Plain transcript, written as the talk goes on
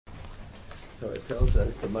Torah tells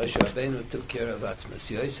us the Moshe Rabbeinu took care of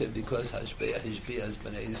Atzmas Yosef because Hashbeah Hishbias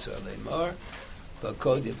Bnei Yisrael Lemar, but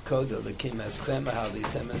Kodiv Kodo Lekim Eschem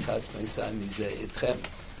Halisem Es Hatzmaisai Mizeh Itchem.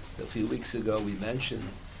 So a few weeks ago we mentioned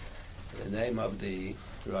the name of the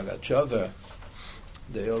Rogachover.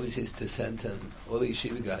 They always used to send him, all the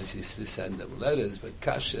yeshiva guys used to send him letters with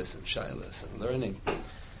kashas and shilas and learning.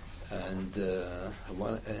 And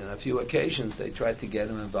on a few occasions they tried to get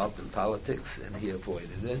him involved in politics, and he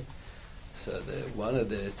avoided it. So one of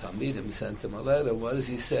the Talmidim sent him a letter. What does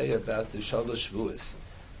he say about the Shalosh Shavuos?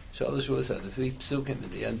 Shalosh Shavuos are the three psukim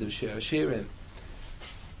at the end of Shir Hashirim.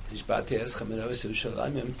 Ishbati eschem enos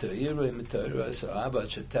Yerushalayim to'irim to'iros ha'abad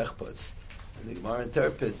shetechpotz. And the Gemara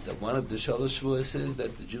interprets that one of the Shalosh Shavuos is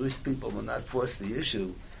that the Jewish people will not force the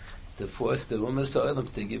issue to force the Umas Olam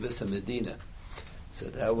to give us a Medina. So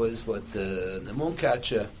that was what the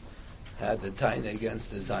Mooncatcher had the time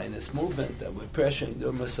against the Zionist movement, that we're pressuring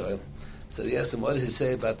the Umas Olam. So he asked him, what does he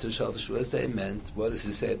say about the Shalosh Shavuos they meant? What does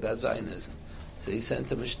he say about Zionism? So he sent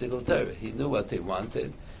them a shtickle Torah. He knew what they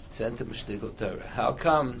wanted. Sent them a shtickle Torah. How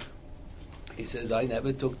come? He says, I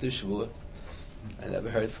never took the Shavuot. I never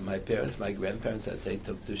heard from my parents, my grandparents, that they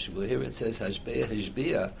took the Shavuot. Here it says, Hashbeah,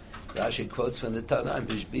 Hishbiah. Rashi quotes from the Tanaim,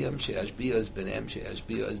 Hishbiah, Hashbiah is Benem,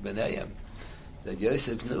 Hashbiah is Benayim. That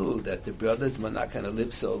Yosef knew that the brothers were not going to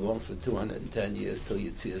live so long for 210 years till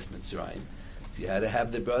Yetzias Mitzrayim. So you had to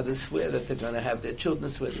have the brothers swear that they're going to have their children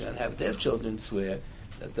swear. They're going to have their children swear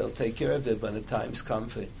that they'll take care of it when the times come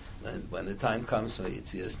for when the time comes for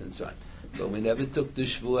Yetzias Mitzrayim. But we never took the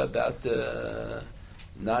shvuah about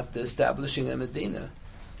not establishing a Medina.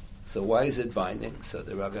 So why is it binding? So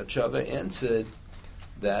the Rogachover answered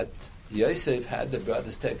that Yosef had the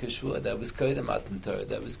brothers take a shvuah that was Kodim Matan Torah,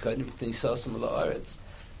 that was Kodim Knisasim La'aretz.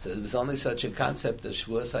 So there was only such a concept of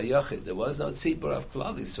shvuah hayochid. There was no tzibur of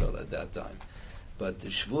Klal Yisrael at that time. But the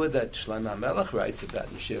shvuah that Shlomo HaMelech writes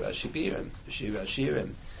about in Shir Hashirim,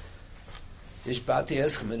 Ishbati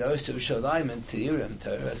Eschem Enos Yerushalayim and Teirim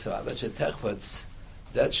Torah Sa'avat Shetechpotz.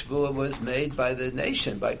 That shvuah was made by the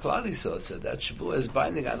nation, by Klal Yisrael. So that shvuah is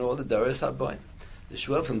binding on all the Doros Haboim. The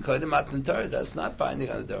shvuah from Kodim Matan Torah, that's not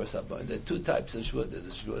binding on the Doros Haboim. There are two types of shvuah.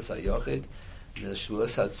 There's the shvuah hayochid and the shvuah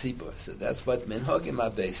hatzibur. So that's what minhagim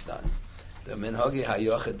are based on. The minhagi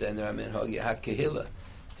hayochid, then there are minhagi hakehila.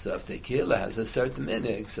 So if the kehillah has a certain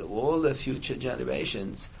minhag, so all the future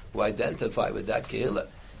generations who identify with that kehillah,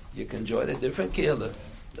 you can join a different kehillah.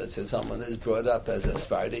 Let's say someone is brought up as a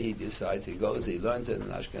Sephardi, he decides he learns in an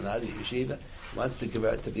Ashkenazi yeshiva, wants to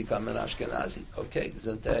convert to become an Ashkenazi. Okay,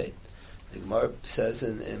 Gesundheit. The Gemara says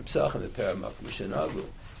in Psachim, the Paramakim, Mishnagru,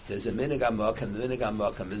 there's a minhag hamakam, the minhag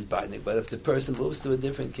hamakam is binding, but if the person moves to a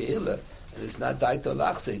different kehillah, and it's not daito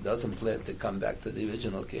lachse, he doesn't plan to come back to the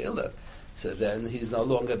original kehillah, so then he's no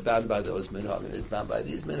longer bound by those minhagim, he's bound by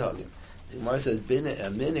these minhagim. The Gemara says, a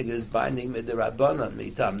minhag is binding with the Rabbanon,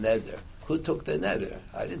 mitam neder. Who took the neder?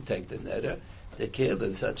 I didn't take the neder. The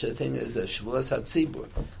kehillah, such a thing as a shvuas hatzibur.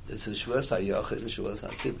 There's a shvuas hayochid and shvuas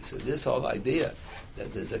hatzibur. So this whole idea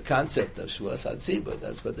that there's a concept of shvuas hatzibur,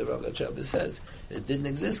 that's what the Rogachover says. It didn't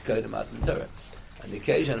exist Kodim Matan Torah. On the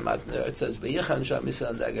occasion, Matan Torah, it says, V'yichan sham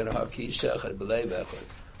yisrael dagan ha'ki shechad b'lei v'echad.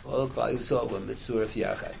 All Klal Yisrael were mitzuref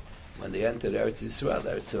yachad. When they entered Eretz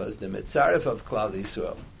Yisrael is the mitzaref of Klal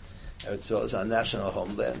Yisrael. Eretz Yisrael is our national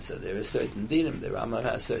homeland, so there are certain dinim. The Rambam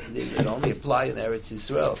has certain dinim that only apply in Eretz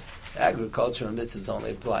Yisrael. Agricultural mitzvahs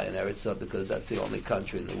only apply in Eretz Yisrael because that's the only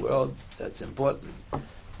country in the world that's important.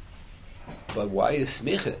 But why is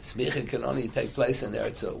smicha? Smicha can only take place in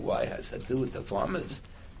Eretz Yisrael. Why? Has it to do with the farmers?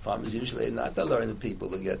 Farmers usually are not the learned people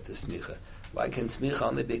to get the smicha. Why can smicha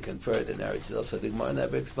only be conferred in Eretz Yisrael? So the Gemara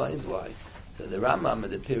never explains why. So the Rambam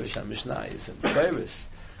and the Pirush HaMishnayos and the Beis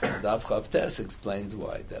and Daf Chav Tes explains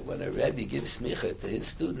why. That when a Rebbe gives smicha to his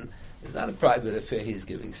student, it's not a private affair he's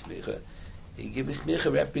giving smicha. He gives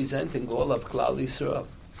smicha representing all of Klal Yisrael.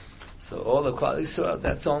 So all of Klal Yisrael,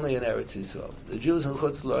 that's only in Eretz Yisrael. The Jews in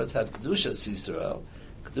Chutz La'aretz have Kedushas Yisrael.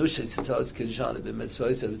 Kedushas Yisrael is Kedushan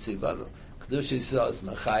b'mitzvos v'tzivanu. Kedushas Yisrael is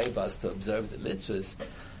mechayev us to observe the mitzvahs.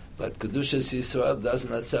 But Kedushas Yisrael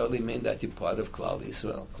doesn't necessarily mean that you're part of Klal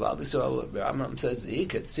Yisrael. Klal Yisrael, Rambam says, the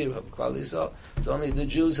Iket Tzir of Klal Yisrael, it's only the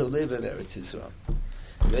Jews who live in Eretz Yisrael.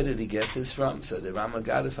 Where did he get this from? So the Rambam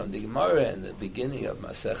got it from the Gemara in the beginning of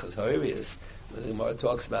Maseches Ha'orius, when the Gemara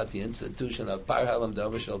talks about the institution of Parhalam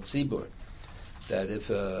Davashal Tzibur, that if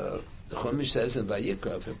the Chumash says in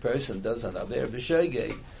Vayikra, if a person does an Aver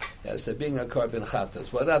B'Shogeg, he has to bring a carbon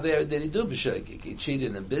chatas. What Aver did he do B'Shogeg? He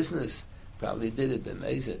cheated in business, probably did it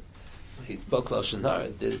b'mezid. He spoke Lashon Hara,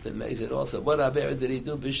 did it b'mezid also. What Aver did he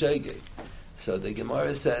do B'Shogeg? So the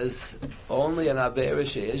Gemara says, only an Aver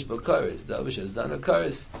sheyesh b'karis. Davish has done a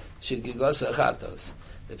karis. Shigigos Achatos.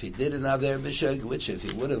 If he did an Aver B'Shogeg, which if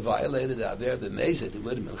he would have violated the Aver B'Mezid, he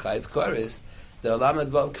would have been Chayiv Koris, the Olam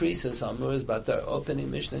Advav increases, Hamuras Batar opening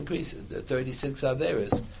Mishnah increases. There are 36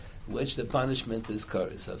 Averas, which the punishment is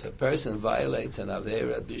Koris. So if a person violates an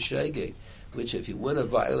Avera B'Shogeg, which if he would have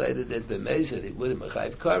violated it B'Mezid, he would have been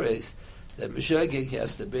Chayiv Koris, then B'Shogeg he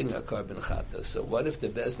has to bring a Korban Chatos. So what if the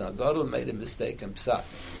Bezdin Gadol made a mistake in Psak?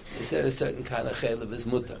 He said a certain kind of chaylev is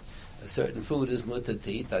mutter. A certain food is mutter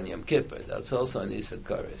to eat on Yom Kippur. That's also an Isad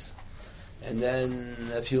Koris. And then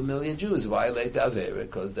a few million Jews violate the Avera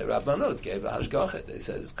because the Rabbanut gave a hashgacha. They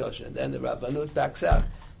said it's kosher. And then the Rabbanut backs out.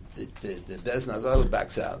 The Bezdin Gadol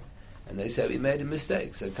backs out. And they say we made a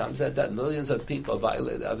mistake. So it comes out that millions of people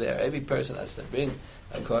violate the Avera. Every person has to bring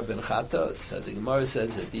a Korban Chatos. So the Gemara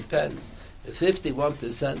says it depends. If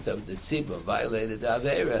 51% of the tzibur violated the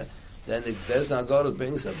Avera, then the Bezdin Gadol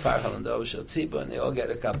brings a parhal and the Oshel tzibur, and they all get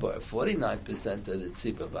a kapor. 49% of the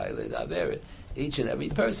tzibur violate the Avera. Each and every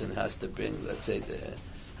person has to bring, let's say,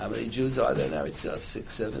 how many Jews are there in Eretz Yisrael?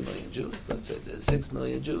 6-7 million Jews. Let's say there's 6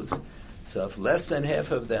 million Jews. So if less than half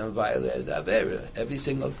of them violated the Avera, every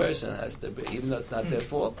single person has to bring, even though it's not their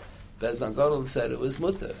fault. Bezdin Gadol said it was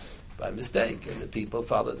mutter by mistake, and the people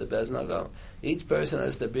followed the Bezdin Gadol. Each person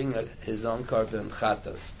has to bring his own Korban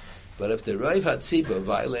Chatos. But if the Roiv HaTzibur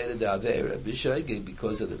violated the Avera B'Shogeg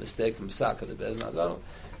because of the mistake from Psak of the Bezdin Gadol,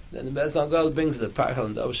 then the Bezdin Gadol brings the parhal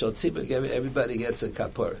and the Oshel tzibur. Everybody gets a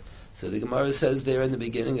kapor. So the Gemara says there in the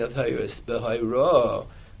beginning of Hayros, B'Hayro,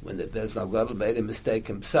 when the Bezdin Gadol made a mistake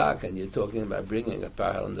in Psak, and you're talking about bringing a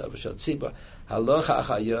parhal and the Oshel tzibur, Halocha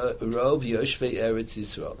Rov Yoshvei Eretz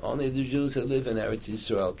Yisrael. Only the Jews who live in Eretz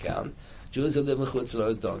Yisrael count. Jews who live in Chutz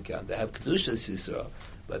La'aretz don't count. They have Kedushas Yisrael,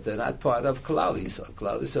 but they're not part of Klal Yisrael.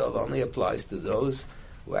 Klal Yisrael only applies to those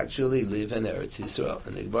who actually live in Eretz Yisrael.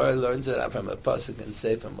 And the Gemara learns it from a pasuk in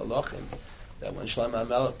Sefer Malachim, that when Shlomo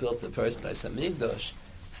HaMelech built the first Beis Hamikdash,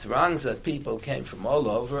 throngs of people came from all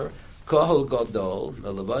over, Kohol Gadol,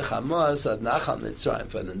 Melavoi Chamos, Ad Nachal Mitzrayim,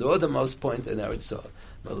 from the northernmost point in Eretz Yisrael,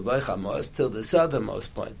 Melavoi Chamos, till the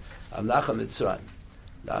southernmost point, Ad Nachal Mitzrayim.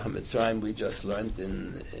 Nachal Mitzrayim we just learned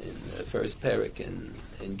in the first parak in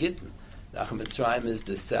Gittin. Nachal Mitzrayim is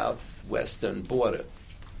the southwestern border.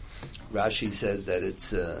 Rashi says that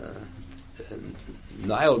it's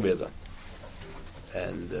Nile River,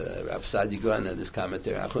 and Rav Sadi Gaon in his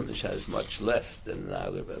commentary on Chumash has much less than the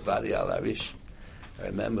Nile River, Vadi Al Arish. I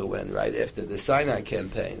remember when right after the Sinai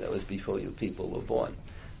campaign, that was before you people were born,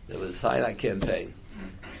 there was a Sinai campaign.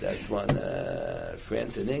 That's when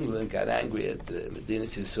France and England got angry at Medina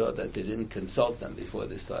Yisrael that they didn't consult them before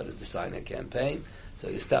they started the Sinai campaign, so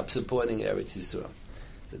they stopped supporting Eretz Yisrael.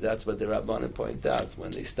 So that's what the Rabbanan point out.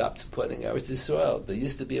 When they stopped supporting Eretz Yisrael, there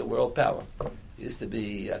used to be a world power. There used to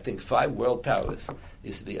be, I think, 5 world powers. There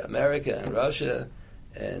used to be America and Russia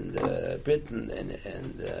and Britain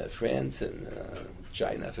and France and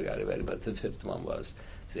China. I forgot already, but the 5th one was.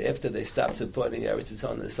 So after they stopped supporting Eretz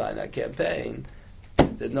Yisrael in the Sinai campaign,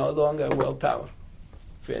 they're no longer a world power.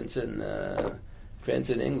 France and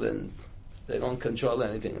England, they don't control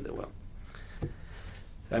anything in the world.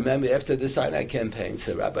 I remember after the Sinai campaign,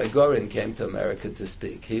 so Rabbi Gorin came to America to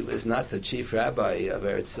speak. He was not the chief rabbi of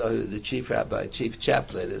Eretz Yisrael, he was the chief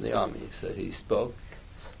chaplain in the army. So he spoke,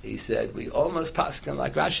 he said, we almost paskin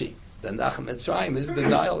like Rashi. The Nachal Mitzrayim is the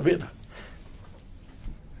Nile River.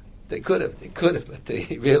 They could have, but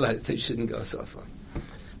they realized they shouldn't go so far.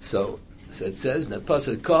 So it says, in the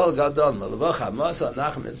pasuk, Kol Gadol Melavocha Masa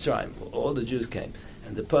Nachal Mitzrayim, all the Jews came.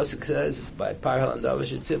 And the pasuk says by Parhal and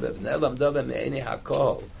Davash Tzibur, Nelam Dava Me'eni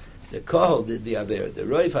HaKohol. The Kohol did the Aver. The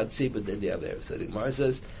Roiv HaTzibur did the Aver. So the Gemara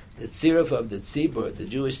says the tziruf of the Tzibur, the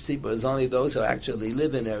Jewish Tzibur, is only those who actually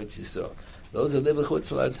live in Eretz Yisrael. Those who live in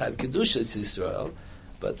Chutz La'aretz have Kedushas Yisrael,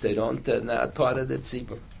 but they don't, not part of the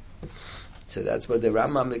Tzibur. So that's what the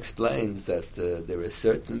Rambam explains, that there are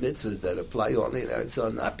certain mitzvahs that apply only in Eretz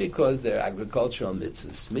Yisrael, not because they're agricultural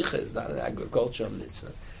mitzvahs. Smicha is not an agricultural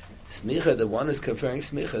mitzvah. Smicha, the one who's conferring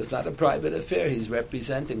smicha, is not a private affair. He's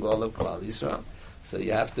representing all of Klal Yisrael. So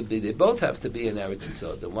you have to be, they both have to be in Eretz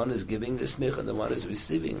Yisrael. The one is giving the smicha, the one is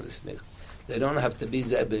receiving the smicha. They don't have to be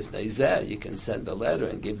zeh b'fnei zeh. You can send a letter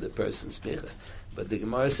and give the person smicha. But the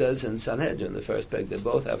Gemara says in Sanhedrin, the first page, they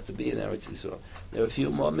both have to be in Eretz Yisrael. There are a few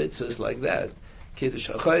more mitzvahs like that. Kiddush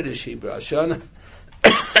HaChodesh, Hebrew Hashanah.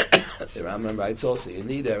 The Rambam writes also, you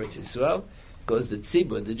need Eretz Yisrael, because the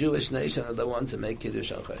Tzibur, the Jewish nation, are the ones that make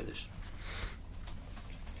Kiddush HaChodesh.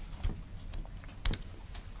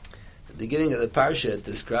 The beginning of the parsha, it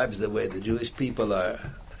describes the way the Jewish people are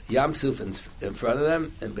Yam Suf in front of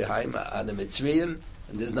them, and behind are the Mitzrayim,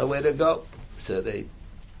 and there's nowhere to go. So they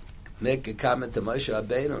make a comment to Moshe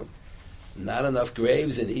Rabbeinu, not enough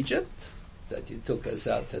graves in Egypt, that you took us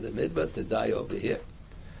out to the Midbar to die over here.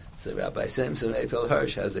 So Rabbi Samson Raphael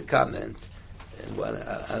Hirsch has a comment, and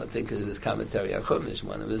I don't think it's his commentary on Chumash,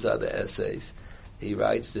 one of his other essays. He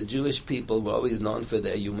writes, the Jewish people were always known for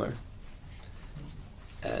their humor.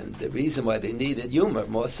 And the reason why they needed humor,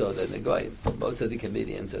 more so than the Goyim. Most of the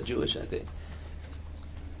comedians are Jewish, I think.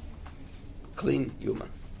 Clean humor.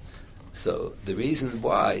 So the reason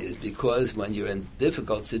why is because when you're in a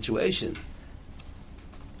difficult situation,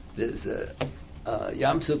 there's a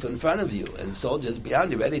Yam Suf in front of you, and soldiers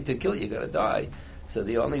behind you ready to kill you, you're going to die. So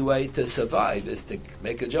the only way to survive is to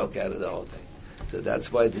make a joke out of the whole thing. So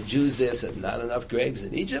that's why the Jews there said, not enough graves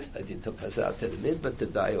in Egypt, that you took us out to the Midbar to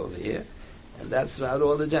die over here. And that's throughout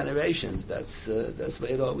all the generations. That's the way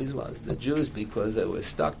it always was. The Jews, because they were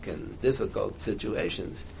stuck in difficult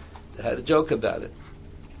situations, they had a joke about it.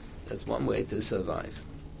 That's one way to survive.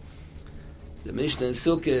 The Mishnah in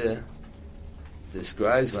Sukkah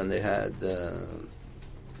describes when they had the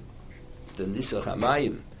Nisuch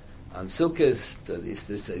HaMayim on Sukkahs, they used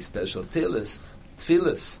to say special tefillas.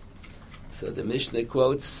 So the Mishnah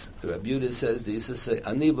quotes, Rabbi Yehuda says, they used to say,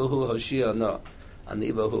 Ani Bahu Hoshia No.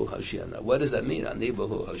 Ani Bahu Hoshia No. What does that mean, Ani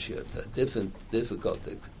Bahu Hoshia? It's a difficult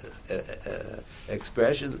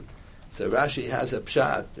expression. So Rashi has a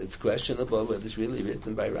pshat. It's questionable whether it's really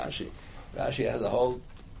written by Rashi. Rashi has a whole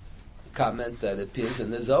comment that appears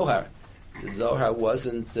in the Zohar. The Zohar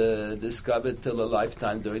wasn't discovered till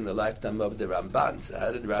during the lifetime of the Ramban. So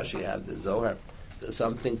how did Rashi have the Zohar? There's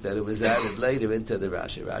something that it was added later into the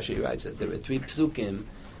Rashi. Rashi writes that there were 3 psukim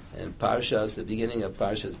in Parshas, the beginning of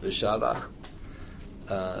Parshas B'Shalach,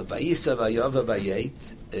 Vayisa, Vayova, Vayet,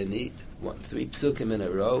 and 3 psukim in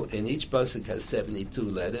a row, and each pasuk has 72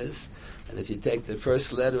 letters. And if you take the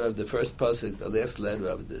first letter of the first pasuk, the last letter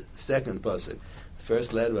of the second pasuk, the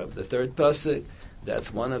first letter of the third pasuk,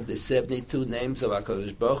 that's one of the 72 names of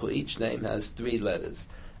HaKadosh Baruch Hu. Each name has 3 letters.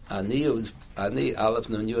 Ani, Aleph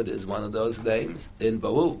Nun Yud is one of those names. In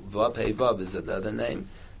Bahu, Vav Hei Vav is another name.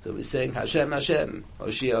 So we're saying Hashem, Hashem,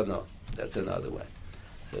 Hoshiano. That's another way.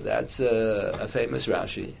 So that's a famous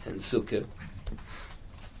Rashi in Sukkah.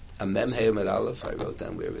 A Mem Hei Amid Aleph, I wrote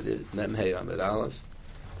down where it is, Mem Hei Amid Aleph.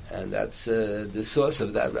 And that's the source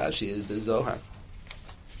of that Rashi is the Zohar.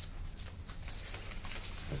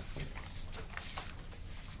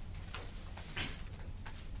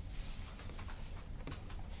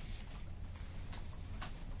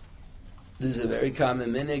 This is a very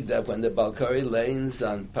common minhag that when the Balkari lanes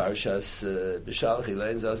on Parshas B'Shalach, he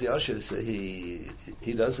lanes Oz Yosher, so he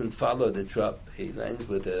doesn't follow the trop. He lanes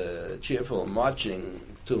with a cheerful marching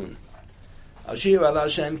tune. Ashir al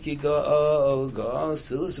Hashem ki go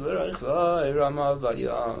sus v'rachvai rama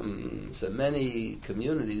v'yam. So many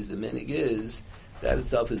communities, the minhag is, that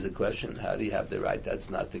itself is a question. How do you have the right? That's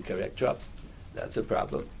not the correct trop. That's a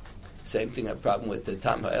problem. Same thing, a problem with the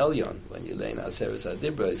Tam HaElyon, when you lane Aseres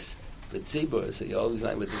HaDibros, the tzibur, so you always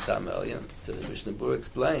line with the Tam HaElyon. So the Mishnah Berurah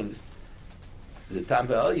explains, the Tam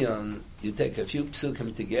HaElyon, you take a few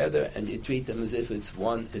psukim together and you treat them as if it's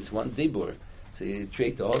one dibur. So you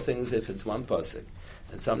treat the whole thing as if it's one pasuk.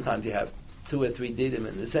 And sometimes you have 2 or 3 didim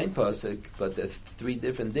in the same pasuk, but they're 3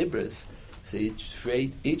 different dibras. So you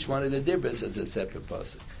treat each one of the dibras as a separate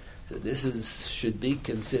pasuk. So this should be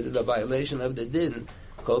considered a violation of the din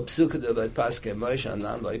called psuka de loy paske Moshe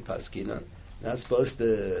anan loy paskinon. Not supposed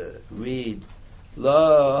to read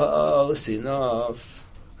lo sinof.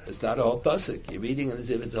 It's not a whole pasuk. You're reading it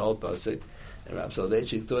as if it's a whole pasuk. And Rav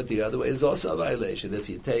Soloveitchik thought the other way is also a violation. If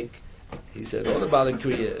you take, he said, all the Baalei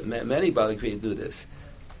Kriya, many Baalei Kriya do this.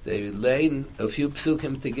 They lane a few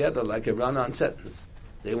psukim together like a run-on sentence.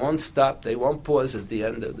 They won't stop. They won't pause at the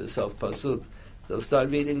end of the self pasuk. They'll start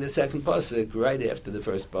reading the second pasuk right after the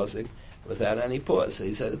first pasuk without any pause. So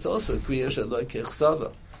he said it's also kriya shelo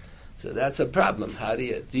kichsava. So that's a problem. How do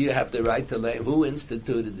you have the right to lane? Who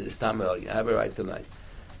instituted this Tam HaElyon? You have a right to lane.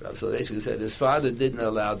 Rav Soloveitchik said his father didn't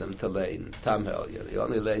allow them to lane Tam HaElyon. He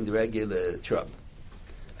only laned regular trub.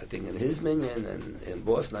 I think in his minyan and in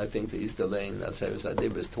Boston, I think they used to lane Aseres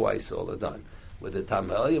HaDibros twice all the time, with the Tam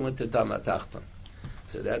HaElyon with the Tam HaTachton.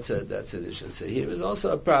 So that's an issue. So here is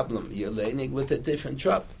also a problem. You're laning with a different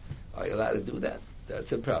trub. Are you allowed to do that?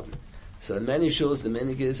 That's a problem. So in many shuls, the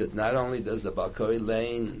minhag is that not only does the Balkari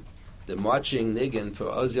lane the marching niggin for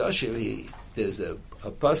Oz Yosher, there's a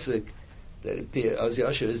pasuk that appears. Oz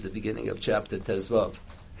Yosher is the beginning of chapter Tezvav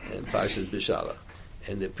in Parshas B'Shalach.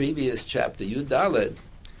 In the previous chapter, Yud Daled,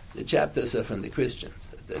 the chapters are from the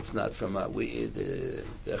Christians. That's not from the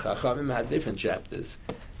Chachamim had different chapters.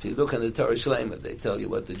 If you look in the Torah Shlema, they tell you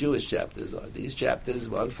what the Jewish chapters are. These chapters,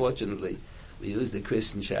 well, unfortunately, We use the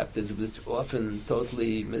Christian chapters, which often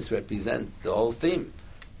totally misrepresent the whole theme.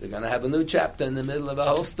 They're going to have a new chapter in the middle of a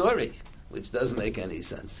whole story, which doesn't make any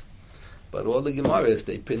sense. But all the Gemaras,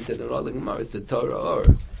 they printed in all the Gemaras, the Torah Or,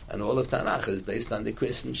 and all of Tanakh is based on the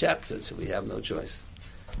Christian chapters, so we have no choice.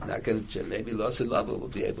 Not going to, maybe Losid Level will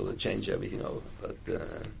be able to change everything over, but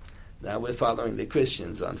now we're following the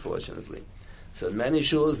Christians, unfortunately. So in many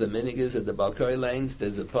shuls, the minig is at the Balkari lanes,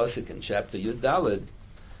 there's a pasuk in chapter Yud Daled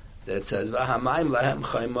that says, V'hamayim lahem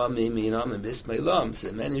chayma miminam and bismeilam. So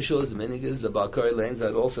in many shuls, the minig is the Balkari lanes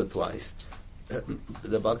are also twice.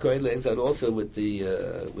 The Balkari lanes are also with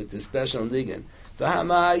the special nigan.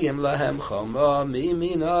 V'hamayim lahem chayma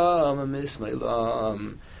miminam and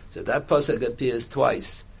bismeilam. So that pasuk appears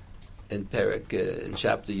twice in Perek, in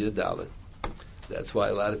chapter Yud Daled. That's why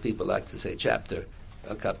a lot of people like to say chapter,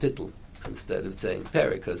 a kapitel, instead of saying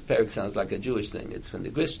Perek, because Perek sounds like a Jewish thing. It's from the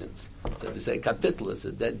Christians. So if you say kapitel, it's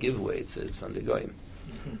a dead giveaway. It's from the Goyim.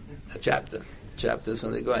 A chapter. Chapter is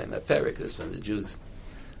from the Goyim. A Perek is from the Jews.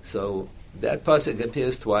 So that pasuk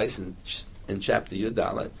appears twice in chapter Yud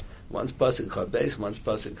Daled. Once pasuk Chav Beis, once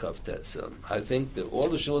pasuk Chav Tes. So I think that all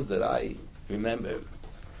the shuls that I remember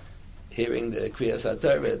hearing the Kriyas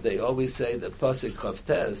HaTorah, they always say the pasuk Chav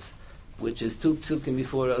Tes, which is 2 psukim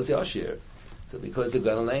before Az Yashir. So because they're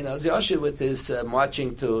going to lay Az Yashir with this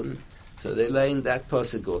marching tune, so they lay in that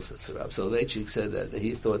pasuk also. So Rav Soloveitchik said that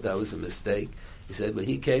he thought that was a mistake. He said where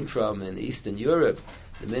he came from in Eastern Europe,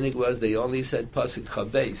 the minig was they only said pasuk Chav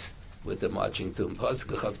Beis with the marching tune.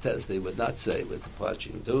 Pasuk Chav Tes they would not say with the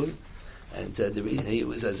marching tune. And said the reason he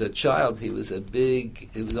was, as a child, he was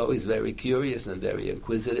always very curious and very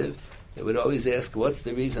inquisitive. He would always ask, what's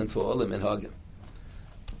the reason for all the minhagim?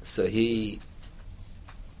 So he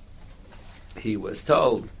was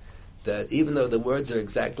told that even though the words are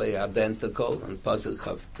exactly identical, and pasuk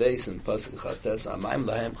Chav Beis and pasuk Chav Tes, Amayim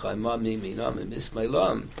lahem chayma miminam and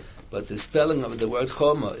mismeilam, but the spelling of the word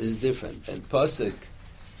choma is different. And pasuk,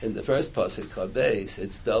 in the first pasuk Chav Beis,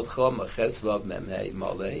 it's spelled choma ches vav mem hey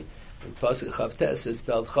malei, and pasuk Chav Tes is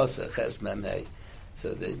spelled chosa ches mem hey.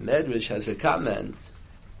 So the Medrash has a comment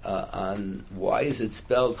on why is it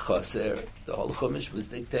spelled chaser. The whole Chumash was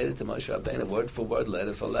dictated to Moshe Rabbeinu word for word,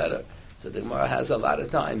 letter for letter. So the Gemara has a lot of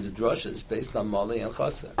times drushes based on Mali and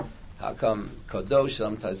chaser. How come Kadosh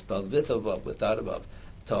sometimes spelled with a vav, without a vav?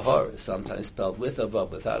 Tahor is sometimes spelled with a vav,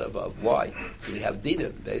 without a vav. Why? So we have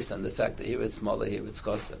dinim based on the fact that here it's Mali, here it's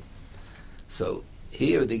chaser. So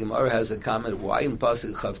here the Gemara has a comment why in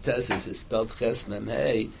pasuk Chav Tes is it spelled ches mem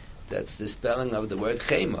hey. That's the spelling of the word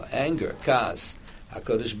chema, anger, kas.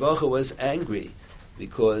 HaKadosh Baruch Hu was angry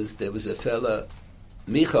because there was a fella,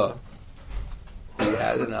 Micha, who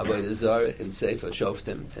had an Avodah Zarah in Sefer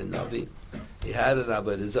Shoftim in Navi. He had an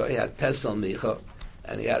Avodah Zarah, he had Pesel Micha,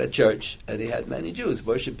 and he had a church, and he had many Jews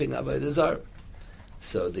worshipping Avodah Zarah.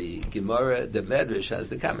 So the Gemara, the Medrash has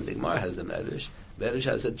the comment, the Gemara has the Medrash. Medrash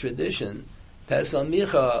has a tradition. Pesel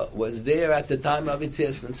Micha was there at the time of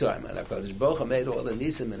Yetzias Mitzrayim, and HaKadosh Baruch Hu made all the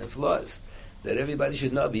nisim and the flaws that everybody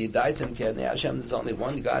should know. Hashem, there's only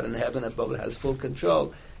one God in heaven above, has full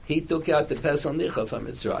control. He took out the Pesel Micha from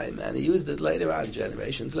Mitzrayim, and he used it later on,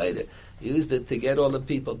 generations later. He used it to get all the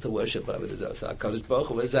people to worship Avodah Zarah. So HaKadosh Baruch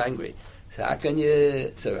Hu was angry. So how can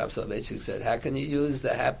you, so Rav Soloveitchik said, how can you use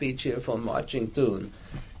the happy, cheerful marching tune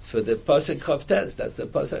for the pasuk Chav Tes? That's the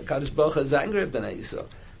pasuk. HaKadosh Baruch Hu is angry at Bnei Yisrael.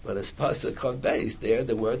 But as pasuk Chav Beis, there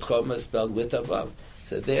the word Choma is spelled with a vav.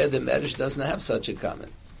 So there the Medrash doesn't have such a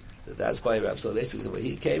comment. So that's why Rav Soloveitchik, where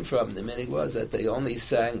he came from, the minig was that they only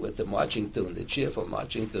sang with the marching tune, the cheerful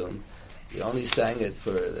marching tune. He only sang it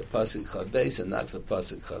for the pasuk Chav Beis and not for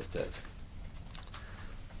pasuk Chav Tes.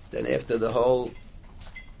 Then after the whole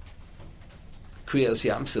Kriyas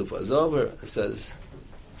Yamsuf was over, it says,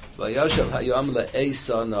 Vayashav hayom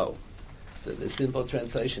le'eisano. So the simple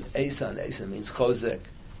translation, Eisan means chozek,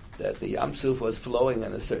 that the Yamsuf was flowing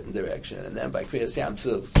in a certain direction, and then by Kriyas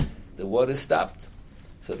Yamsuf, the water stopped.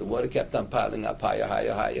 So the water kept on piling up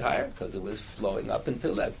higher, because it was flowing up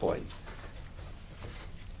until that point.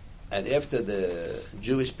 And after the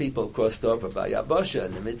Jewish people crossed over by Yabosha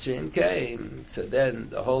and the Mitzrayim came, so then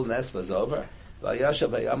the whole nest was over.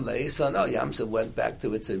 Yamsuf went back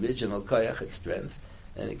to its original koyach, its strength,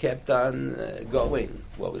 and it kept on going.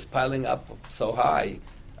 What was piling up so high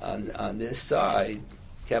on this side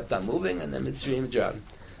kept on moving, and the Mitzrayim drowned.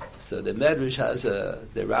 So the Medrash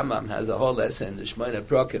the Rambam has a whole lesson, the Shmona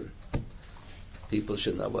Prokim. People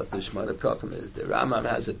should know what the Shmona Prokim is. The Rambam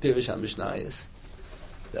has a Pirush HaMishnayos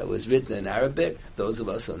that was written in Arabic. Those of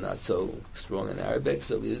us are not so strong in Arabic,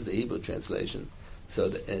 so we use the Hebrew translation. So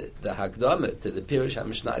the Hakdamah to the Pirush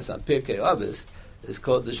HaMishnayos on Pirkei Avos is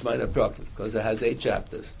called the Shmona Prokim, because it has 8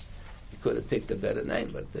 chapters. He could have picked a better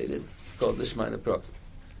name, but they didn't. Called the Shemona Prakim.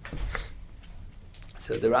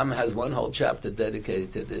 So the Rambam has one whole chapter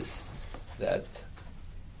dedicated to this, that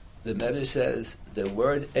the Medrash says the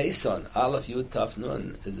word Eson, Aleph Yud Taf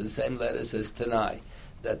Nun, is the same letters as Tanai.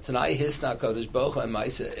 That Tanai Hisna Kodesh Baruch Hu and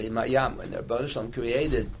Mayam, when the Rebbeinu Shalom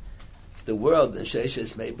created the world in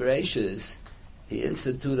Sheshes Mei Bereshis, he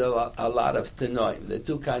instituted a lot of Tanoim. There are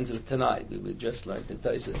two kinds of Tanai. We just learned in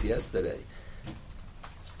Taisus yesterday.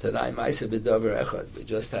 Tanai Maisa B'Dover Echad. We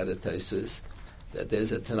just had a Taisus that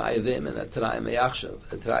there's a Tanai Vim and a Tanai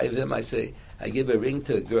Meyachshav. A Tanai Vim, I say, I give a ring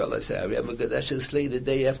to a girl. I say, I remember Gadeshesli the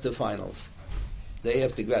day after finals, day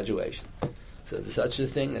after graduation. So there's such a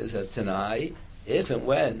thing as a Tanai. If and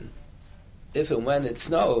when it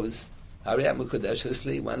snows, Hariyam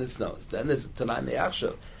Kodeshesli when it snows. Then there's a Tanai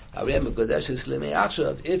Meyachshav. Hariyam Kodeshesli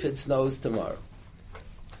Meyachshav if it snows tomorrow.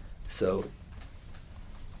 So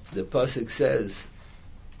the pasuk says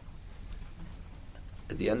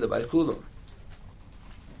at the end of Aychulu,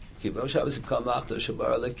 it's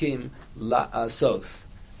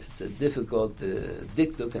a difficult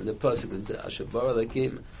diktuk in the pasuk is the Ashabar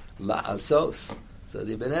Lakim La'asos. So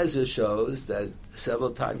the Ibn Ezra shows that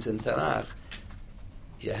several times in Tanakh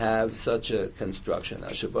you have such a construction.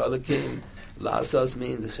 Ashabar Lakim La'asos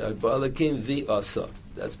means Ashabar Lakim V'Asa.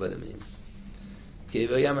 That's what it means.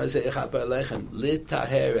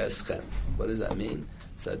 What does that mean?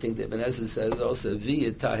 So I think the Ibn Ezra says also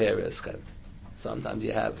V'Taher Eschem. Sometimes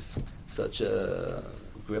you have such a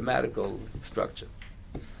grammatical structure.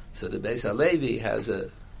 So the Beis HaLevi has a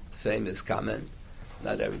famous comment.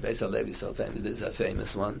 Not every Beis HaLevi is so famous. This is a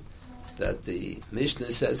famous one. That the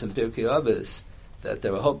Mishnah says in Pirkei Avos that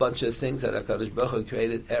there were a whole bunch of things that HaKadosh Baruch Hu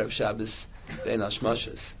created Erev Shabbos Bein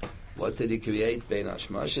HaShmoshes. What did he create Bein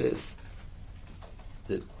HaShmoshes?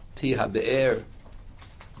 The Pi HaBe'er,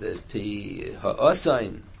 the Pi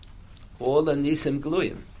HaOsain, all the Nisim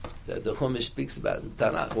Gluyim that the Chumash speaks about in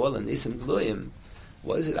Tanakh, all the Nisim Gluyim.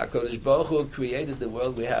 What is it? HaKadosh Baruch Hu created the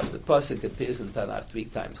world we have. The pasuk appears in Tanakh 3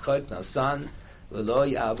 times. Chayt Nasan v'lo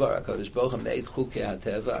Ya'avar. HaKadosh Baruch Hu made Chukei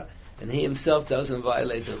HaTeva, and He Himself doesn't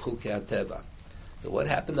violate the Chukei HaTeva. So what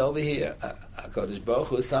happened over here? HaKadosh Baruch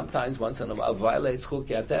Hu sometimes, once in a while, violates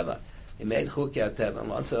Chukei HaTeva. He made Chukei HaTeva, and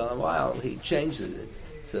once in a while, He changes it.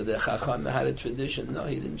 So the Chacham had a tradition. No,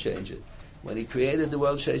 He didn't change it. When He created the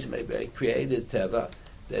world, Sheish Meber, He created Teva,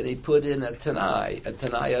 then He put in a Tanai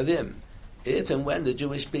Avim. If and when the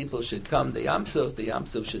Jewish people should come, the Yam Suf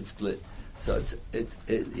should split. So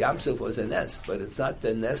Yam Suf was a nest, but it's not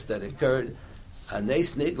the nest that occurred. A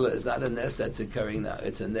Nes Nigla is not a nest that's occurring now.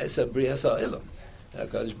 It's a Nes of Brias HaOlam.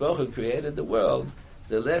 HaKadosh Baruch Hu created the world.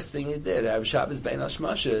 The last thing He did, Erev Shabbos Bein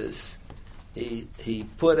HaShmoshes, He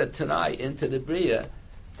put a Tanai into the Bria.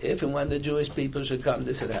 If and when the Jewish people should come,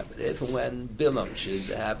 this would happen. If and when Bilam should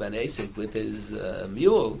have an Asik with his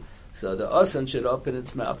mule, so the Osan should open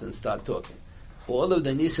its mouth and start talking. All of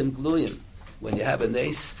the Nisim Gluyim, when you have a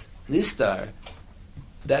Nes Nistar,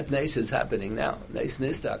 that Nes is happening now. Nes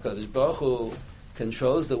Nistar, HaKadosh Baruch Hu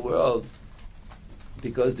controls the world,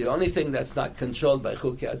 because the only thing that's not controlled by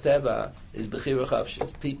Chukei HaTeva is Bechira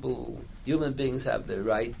Chavshis. People, human beings have the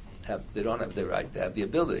right, they don't have the right, they have the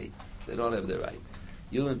ability, they don't have the right.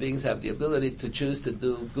 Human beings have the ability to choose to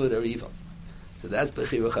do good or evil. So that's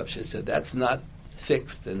Bechira Chavshis. So that's not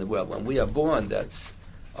fixed in the world. When we are born, that's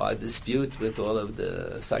our dispute with all of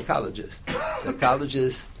the psychologists.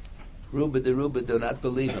 Psychologists, Ruba do not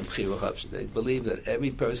believe in Bechira Chavshis. They believe that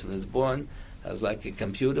every person is born has like a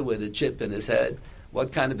computer with a chip in his head.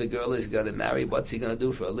 What kind of a girl is he going to marry? What's he going to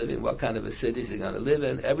do for a living? What kind of a city is he going to live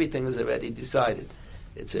in? Everything is already decided.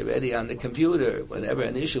 It's already on the computer. Whenever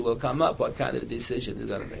an issue will come up, what kind of a decision is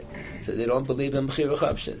going to make? So they don't believe in Bechira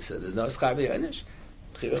Chavshis. So there's no Schar V'Yonish.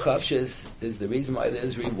 Bechira Chavshis is the reason why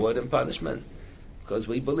there's reward and punishment, because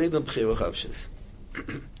we believe in Bechira Chavshis.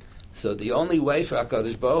 So the only way for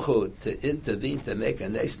HaKadosh Baruch Hu to intervene, to make a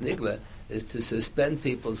Nes Nigla, is to suspend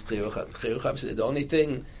people's Bechira Chavshis. Bechira Chavshis is the only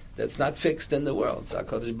thing that's not fixed in the world. So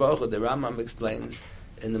HaKadosh Baruch Hu, the Rambam explains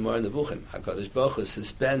in the Moreh Nevuchim, HaKadosh Baruch Hu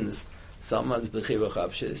suspends someone's Bechira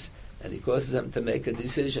Chavshis, and He causes them to make a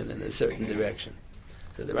decision in a certain direction.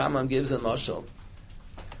 So the Rambam gives a mashal.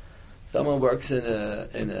 Someone works in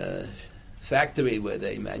a factory where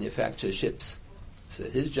they manufacture ships. So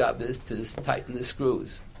his job is to tighten the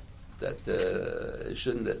screws, that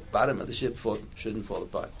the bottom of the ship shouldn't fall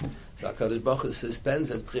apart. So HaKadosh Baruch Hu suspends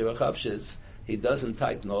his Bechira Chavshis. He doesn't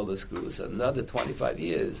tighten all the screws. So another 25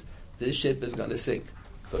 years, this ship is going to sink,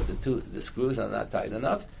 because the screws are not tight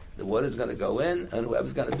enough. The water is going to go in, and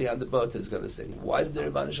whoever's going to be on the boat is going to sink. Why did the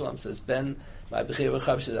Rebbeinu Shalom suspend my Bechira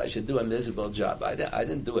Chavshis? I should do a miserable job. I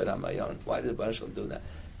didn't do it on my own. Why did the Rebbeinu Shalom do that?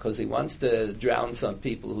 because he wants to drown some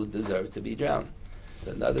people who deserve to be drowned.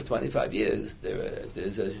 Another 25 years,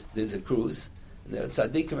 there's a cruise, and there are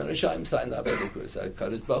tzaddikim and Rishaim signed up for the cruise.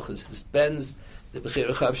 Kadosh Baruch Hu suspends the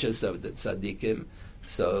Bechira Chavshas of the tzaddikim,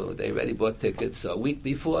 so they already bought tickets. So a week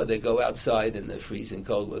before, they go outside in the freezing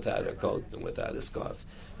cold without a coat and without a scarf,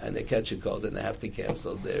 and they catch a cold and they have to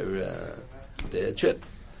cancel their trip.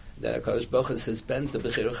 Then Kadosh Baruch Hu suspends the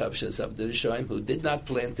Bechira Chavshas of the Rishaim who did not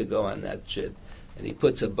plan to go on that trip, and he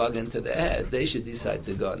puts a bug into their head. They should decide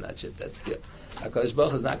to go on that trip. That's good. HaKadosh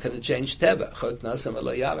Baruch Hu is not going to change Teva.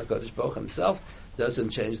 HaKadosh Baruch Hu himself doesn't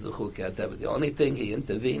change the Chukei Teva. The only thing he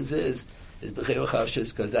intervenes is Bechira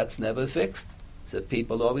Chavshas, because that's never fixed. So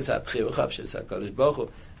people always have Bechira Chavshas. HaKadosh Baruch Hu,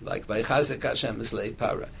 like Vaychazek Hashem Mislei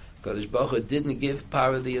Para. HaKadosh Baruch Hu didn't give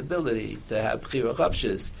Para the ability to have Bechira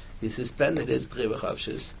Chavshas. He suspended his Bechira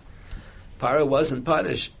Chavshas. Para wasn't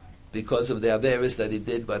punished because of the averos that he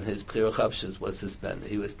did when his Bechira Chavshas was suspended.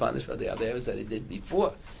 He was punished for the averos that he did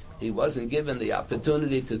before. He wasn't given the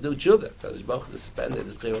opportunity to do tshuva. Kadosh Baruch Hu suspended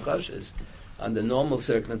his Bechira Chavshas. Under normal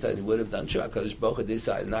circumstances, he would have done tshuva. Kadosh Baruch Hu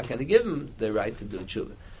decided not going to give him the right to do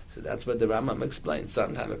tshuva. So that's what the Rambam explains.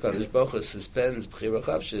 Sometimes Kadosh Baruch Hu suspends Bechira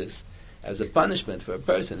Chavshas as a punishment for a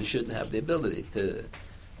person who shouldn't have the ability to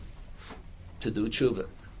do tshuva.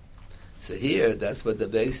 So here, that's what the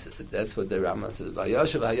Rambam says.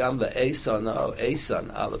 Vayoshev hayam le'eson,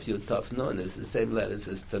 eson, aleph yud taf nun, is the same letters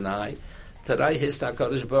as Tanai. Tarai hista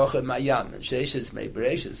Kadosh Baruch Hu mayam, and Sheshes mei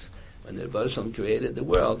Bereshis. When the Rebbe Shalom created the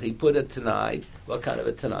world, he put a Tanai. What kind of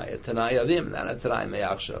a Tanai? A Tanai of him, not a Tanai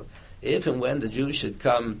me'achshav. If and when the Jews should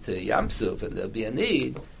come to Yam Suf and there'll be a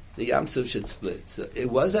need, the Yam Suf should split. So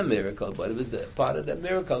it was a miracle, but it was part of the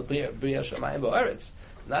miracle, Bria Shamayim V'Aretz.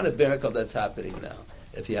 Not a miracle that's happening now.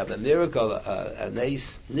 If you have a miracle, a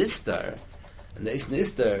Neis Nistar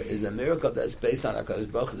is a miracle that's based on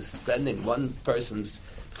HaKadosh Baruch Hu suspending one person's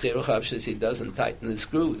Bechira Chavshas, he doesn't tighten the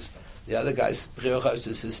screws. The other guy's Bechira Chavshas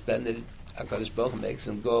is suspended, HaKadosh Baruch Hu makes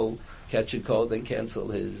him go catch a cold and cancel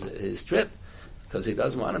his trip because he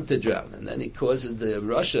doesn't want him to drown. And then he causes the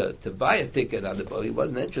Russia to buy a ticket on the boat. He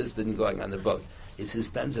wasn't interested in going on the boat. He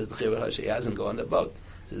suspends his Bechira Chavshas, he hasn't gone on the boat.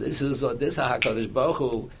 So this is how HaKadosh Baruch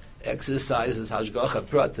Hu exercises Hashgacha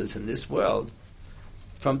Pratis in this world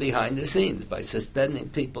from behind the scenes by suspending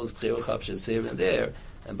people's Bechira Chavshas here and there,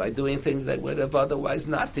 and by doing things that would have otherwise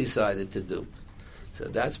not decided to do. So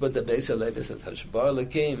that's what the Beis HaLevi says. Hashbar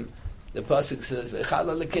Lakim, the pasuk says,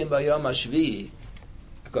 V'chala Lakim b'yom hashvi'i.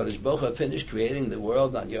 HaKadosh Baruch Hu finished creating the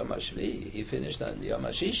world on Yom HaShvi'i. He finished on Yom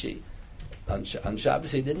HaShishi. On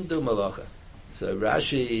Shabbos he didn't do Malacha. So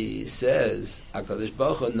Rashi says, HaKadosh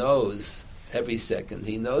Baruch Hu knows every second.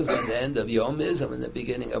 He knows when the end of Yom is and when the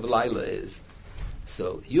beginning of Laila is.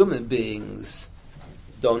 So human beings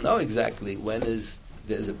don't know exactly when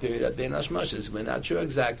there's a period of Ben Hashmashas. We're not sure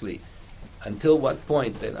exactly until what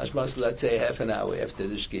point Ben Hashmashas, let's say half an hour after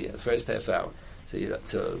the Shkia, first half hour.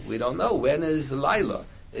 So we don't know when is Laila.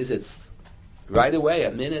 Is it right away,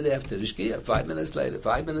 a minute after the Shkia, 5 minutes later,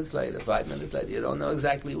 5 minutes later, 5 minutes later? You don't know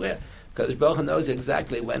exactly where. Because Baruch Hu knows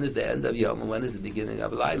exactly when is the end of Yom and when is the beginning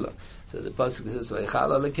of Laila. So the pasuk says,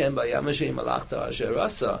 "V'chala lekem b'yam hashim malachta asher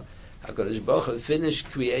asa." HaKadosh Baruch Hu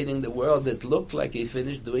finished creating the world that looked like he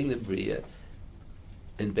finished doing the Bria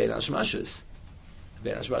in Bein Hashmashas.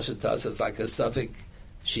 Bein Hashmashas tells us like a suffix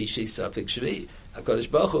Shishi, suffix Shvi.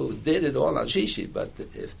 HaKadosh Baruch Hu did it all on Shishi, but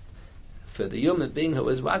if for the human being who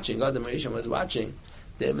was watching, Adam Rishon was watching,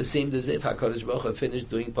 then it seemed as if HaKadosh Baruch Hu finished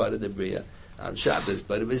doing part of the Bria on Shabbos,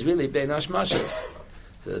 but it was really Bein Hashmashas.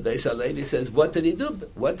 So the Beis HaLevi says, what did he do?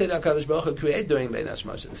 What did HaKadosh Baruch Hu create during Bein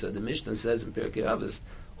Hashmashas? So the Mishnah says in Pirkei Avos,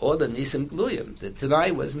 all the Nisim Gluyim, the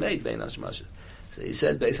Tanai was made Bein Hashmashas. So he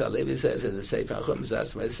said, Beis HaLevi says in the Sefer HaChum,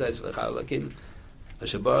 that's why it says, V'chal Lakim,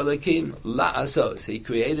 V'shabar Lakim, La'asos. He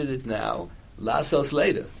created it now, La'asos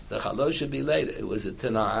later. The Chalosh should be later. It was a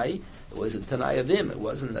Tanai, it was a Tanai of him, it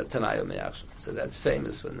wasn't a Tanai of Me'achshav. So that's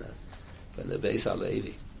famous from the Beis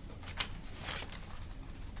HaLevi.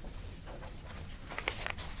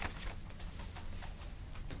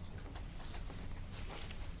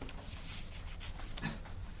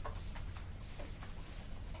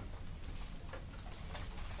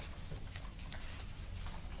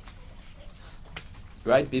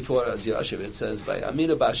 Right before Az Yashiv, it says, by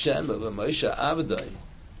Amira B'Hashem of Moshe Avdai.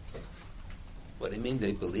 What do you mean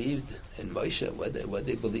they believed in Moshe? What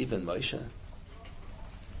they believe in Moshe?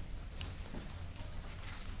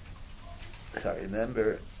 I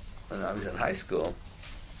remember when I was in high school,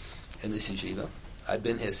 in this yeshiva, I've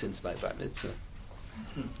been here since my bar mitzvah.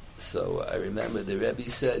 So I remember the Rebbe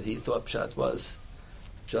said he thought Pshat was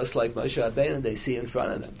just like Moshe Rabbeinu, they see in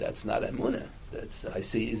front of them. That's not Emunah. I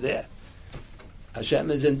see he's there.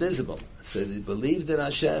 Hashem is invisible. So they believed in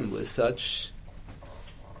Hashem with such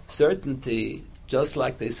certainty, just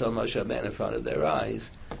like they saw Moshe Rabbeinu in front of their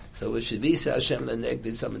eyes. So with Shavisa Hashem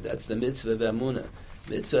Lenegdi Summit, that's the mitzvah of Emunah.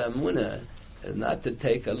 Mitzvah of Emunah is not to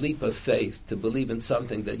take a leap of faith, to believe in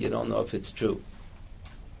something that you don't know if it's true.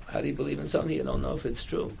 How do you believe in something you don't know if it's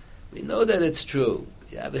true? We know that it's true.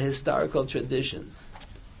 You have a historical tradition.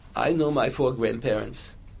 I knew my 4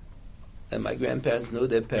 grandparents, and my grandparents knew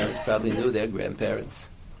their parents, probably knew their grandparents,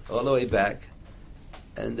 all the way back.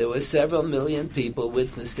 And there were several million people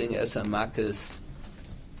witnessing Esa Makkah's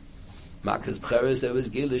Bcheres. There was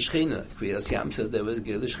Gilui Shechina. Kriyas Yamsuf, there was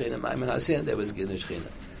Gilui Shechina. Maimon HaSiyam, there was Gilui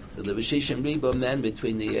Shechina. So there were Shishim Ribo men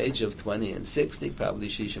between the age of 20 and 60, probably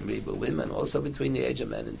Shishim Ribo women, also between the age of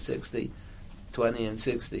men and 60, 20 and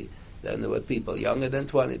 60. Then there were people younger than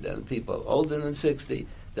 20, then people older than 60.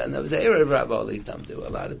 Then there was Erev Rav Olitam. There were a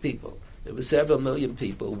lot of people. There were several million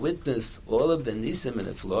people witnessed all of the nisim and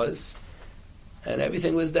the flaws, and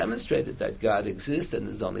everything was demonstrated that God exists, and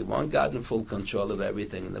there's only one God in full control of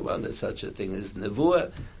everything in the world. There's such a thing as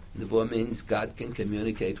Nevuah. Nevuah means God can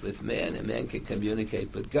communicate with man, and man can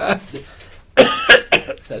communicate with God.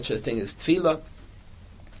 Such a thing as Tefillah.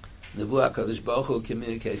 Nevuah, HaKadosh Baruch Hu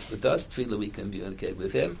communicates with us. Tefillah, we communicate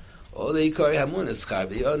with Him. All the Ikari Hamunah, Schar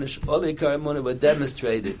v'Yonesh, all the Ikari Hamunah were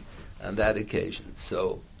demonstrated on that occasion.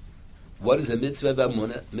 So, what is the mitzvah of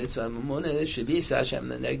Amunah? Mitzvah of Amunah is Shavisa Hashem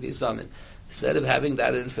Lenegdi Samin. Instead of having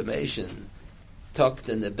that information tucked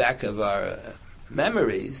in the back of our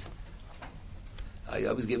memories, I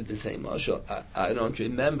always give it the same mashal. I don't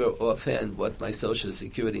remember offhand what my social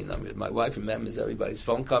security number is. My wife remembers everybody's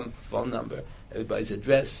phone number, everybody's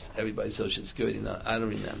address, everybody's social security number. I don't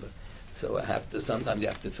remember. So sometimes you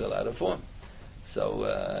have to fill out a form. So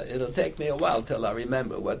it'll take me a while till I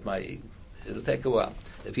remember it'll take a while.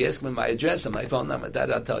 If you ask me my address and my phone number,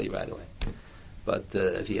 that I'll tell you right away. But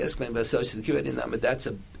if you ask me my social security number, that's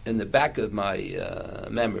in the back of my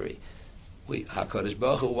memory. HaKadosh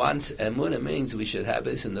Baruch Hu wants, Emunah means we should have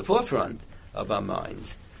this in the forefront of our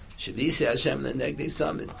minds. Shavisi Hashem Lenegdi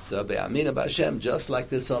Summit. So Be'amina B'Hashem, just like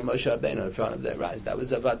they saw Moshe Rabbeinu in front of their eyes. That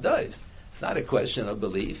was a vadois. It's not a question of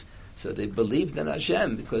belief. So they believed in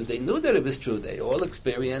Hashem because they knew that it was true. They all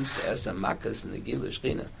experienced the Esa Makkahs and the Gilui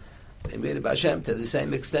Shechina. They made it Hashem to the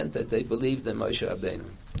same extent that they believed in Moshe Rabbeinu.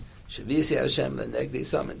 Shavisi Hashem Lenegdi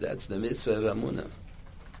Summit. That's the mitzvah of Amunah.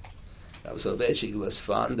 Rav Soloveitchik was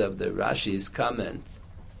fond of the Rashi's comment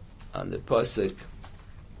on the Pasuk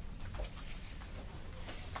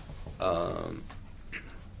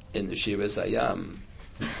in the Shiras Hayam.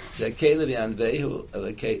 Zekei Levianvehu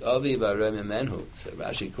Elokei Avi V'Arem Menhu. So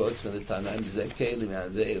Rashi quotes from the Tanaim, Zekei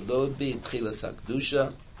Levianvehu Lo Bi Tchilas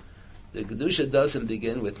HaKdusha. The Kedusha doesn't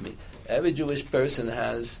begin with me. Every Jewish person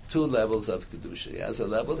has 2 levels of Kedusha. He has a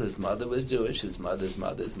level, his mother was Jewish, his mother's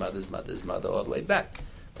mother, his mother's mother's mother, all the way back.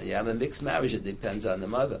 When you have a mixed marriage, it depends on the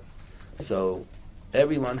mother. So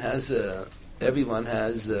everyone has Kedushas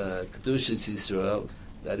Yisrael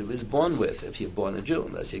that he was born with, if you're born a Jew,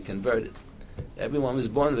 unless you're converted. Everyone was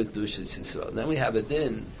born with Kedushas Yisrael. Then we have a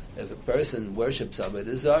din, if a person worships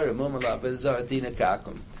Avodah Zarah, Mumala Avodah Zarah, Dina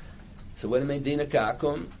Kakum. So what do you mean Dina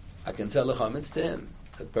Kakum? I can tell the chametz to him.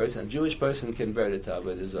 A Jewish person converted to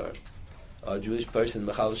Avodah Zarah. Or a Jewish person,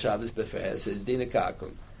 B'chal Shabbos B'fereh, says Dina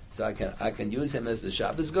Kakum. So I can use him as the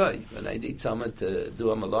Shabbos guy. When I need someone to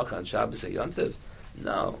do a malacha on Shabbos or Yontiv,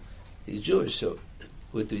 no, he's Jewish. So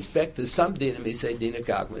with respect to some dinim, he say Dina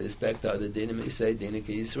Kakum. With respect to other dinim, he say Dina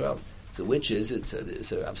Ki Yisrael. So which is it?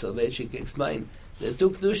 So Rav Soloveitchik explained. There are 2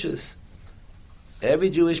 Kedushas. Every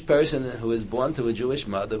Jewish person who is born to a Jewish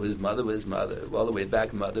mother, whose mother was mother, all the way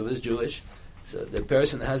back, mother was Jewish. So the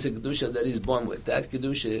person has a Kedusha that he's born with. That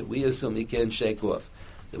Kedusha, we assume he can't shake off.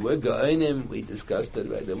 The word Gaonim, we discussed it,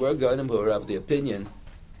 right? The word Gaonim who are of the opinion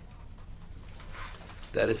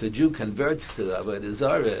that if a Jew converts to Avodah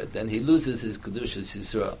Zarah, then he loses his Kedushas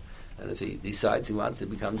Yisrael. And if he decides he wants to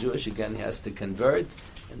become Jewish again, he has to convert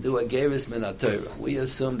and do a Geirus Min HaTorah. We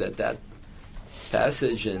assume that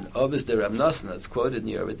passage in Ovis de Rav Nosson, that's quoted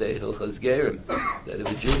in Yoreh Hilchos Gerim, that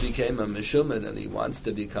if a Jew became a Meshumad and he wants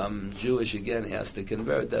to become Jewish again, he has to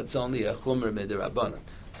convert. That's only a Chumr Midirabbanan.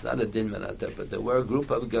 It's not a din min HaTorah, but there were a group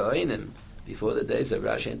of Gaonim before the days of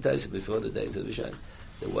Rashi and Taisa, before the days of Rishon.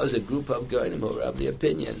 There was a group of Gaonim who were of the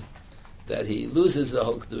opinion that he loses the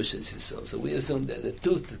whole Kedushas Yisrael. So we assume that the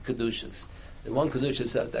 2 Kedushas, the one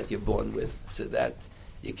Kedusha that you're born with, so that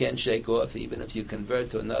you can't shake off, even if you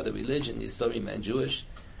convert to another religion, you still remain Jewish.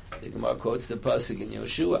 The Gemara quotes the pasuk in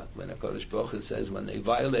Yoshua when HaKadosh Baruch Hu says when they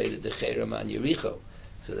violated the Cherem on Yericho.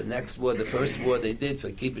 So the next war, the first war they did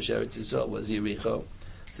for Kippush Eretz Yisrael was Yericho.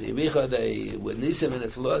 So So Yericho, with Nisim and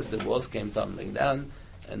Niflos, the walls came tumbling down,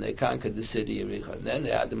 and they conquered the city of Yericho. And then they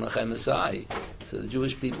had the Melchem Masai. So the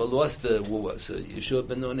Jewish people lost the war. So Yeshua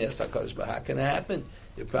ben Nun asked HaKadosh Baruch Hu, how can it happen?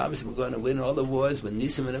 You promised we're going to win all the wars with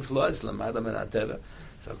Nisim and Niflos, Lamadam and Ateva.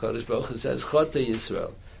 So HaKadosh Baruch Hu says, Chota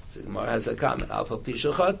Yisrael. So Gemara has a comment, Alpha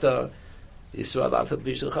Pisha Chota, Yisrael, Alpha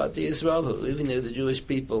Pisha Chota Yisrael, who even if the Jewish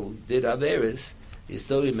people did Averis, he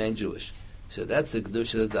still remained Jewish. So that's the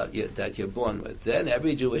Kedusha that you're born with. Then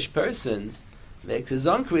every Jewish person makes his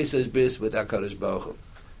own Krisos Bris with HaKadosh Baruch Hu.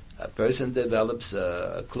 A person develops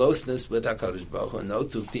a closeness with HaKadosh Baruch Hu. No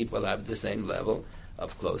two people have the same level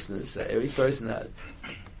of closeness. So every person has.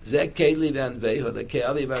 Zek Keli Vanveho, the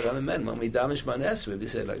Keali Varamen. When we damish Manesra, we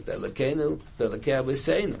say like that. Lakenu, the Lakeh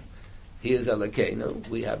V'Seinu. He is a Lakenu.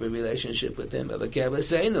 We have a relationship with him. Lakeh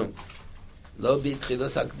V'Seinu. Lo bi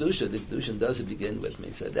tchilas hakdusha. The kedusha doesn't begin with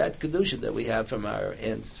me. So that kedusha that we have from our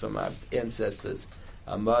ancestors,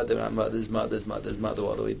 our mother's mother's mother,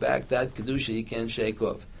 all the way back. That kedusha you can't shake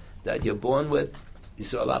off. That you're born with,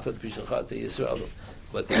 Yisrael Afat Pishachata Yisrael.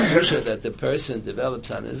 But the kedusha that the person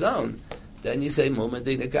develops on his own, then you say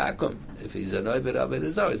Mumadina Kakum. If he's an Oibed Aved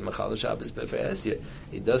Azor, he's Machal Shabbos Beferesya.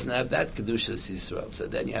 He doesn't have that kedusha Yisrael. So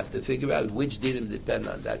then you have to figure out which dinim depend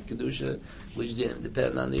on that kedusha, which dinim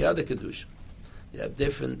depend on the other kedusha. You have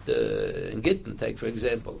different, in Gittin, take for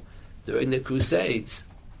example, during the Crusades,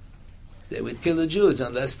 they would kill the Jews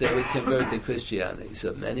unless they would convert to Christianity.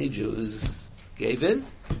 So many Jews gave in,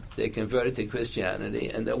 they converted to Christianity,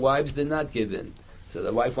 and their wives did not give in. So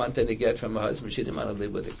the wife wanted a get from her husband, she didn't want to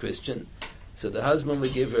live with a Christian, so the husband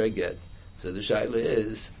would give her a get. So the shaila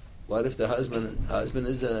is, what if the husband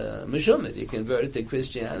is a Meshumit, he converted to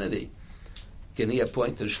Christianity? Can he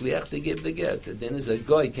appoint a shliach to give the get? Then is a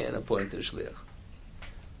goy can't appoint a shliach.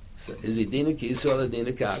 So is he Dina Yisrael or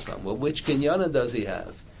Dina Kakam? Well, which Kinyana does he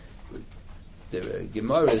have? There are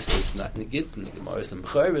Gemaras that's not in Gittin, Gemaras in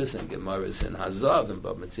B'charis, and Gemaras in Hazav, and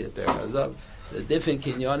Bab Metzia Per Hazav. The different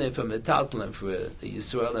Kinyana from a Taltalim for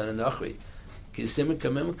Yisrael and a Nachri. Kisim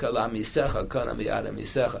Kamim Kala Misecha, Kana Miyada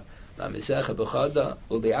Misecha. La Misecha B'chada,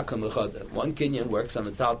 Uliakam B'chada. One Kinyan works on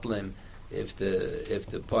the Taltalim if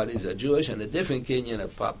the parties are Jewish, and a different Kinyan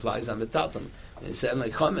applies on the Taltalim. When it's selling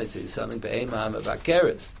like Chometz, he's selling Be'emah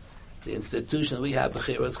HaMavakeres. The institution we have,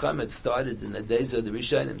 Bechiras Chametz, started in the days of the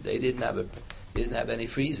Rishonim. They didn't have any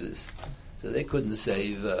freezers, so they couldn't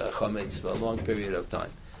save Chametz for a long period of time.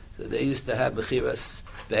 So they used to have Bechiras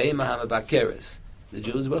Be'emah HaMavakeres. The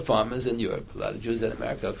Jews were farmers in Europe. A lot of Jews in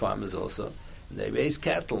America are farmers also. And they raised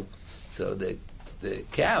cattle. So the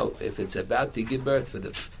cow, if it's about to give birth for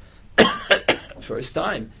the first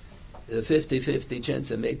time, the 50-50 chance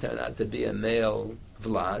it may turn out to be a male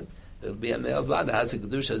Vlad. It'll be a male Vlad that has a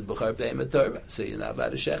kedusha as B'char Be'ema Torah. So you're not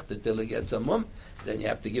allowed to shech until it gets a mum. Then you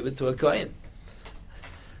have to give it to a kohen.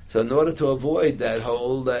 So in order to avoid that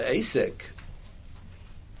whole asik,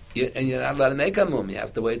 and you're not allowed to make a mum, you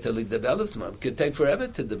have to wait till it develops mum. It could take forever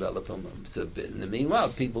to develop a mum. So in the meanwhile,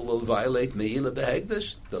 people will violate Me'ila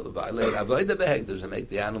Behegdash, they'll violate Avodah Behegdash and make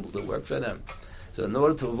the animal do work for them. So in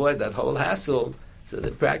order to avoid that whole hassle, so the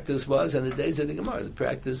practice was, in the days of the Gemara, the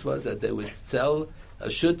practice was that they would sell a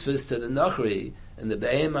shutfis to the Nachri and the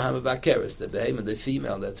Be'emah HaMavakeres, the Be'emah, the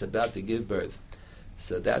female that's about to give birth.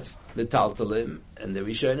 So that's Metaltalim, and the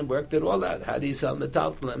Rishonim worked it all out. How do you sell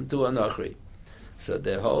Metaltalim to a Nachri? So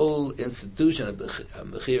the whole institution of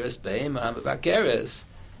Bechiras Be'emah HaMavakeres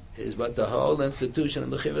is what the whole institution of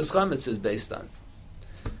Bechiras Chametz is based on.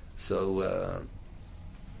 So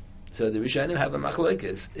the Rishonim have a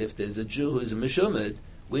machlokes. If there's a Jew who's a Meshumid,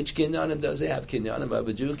 which kinyanim does he have? Kinyanim of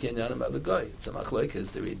a Jew, kinyanim of a Goy. It's a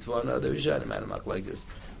machlokes. The Ritva or the Rishonim had a machlokes.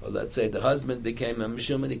 Or let's say the husband became a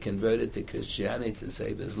Meshumid, he converted to Christianity to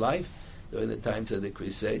save his life during the times of the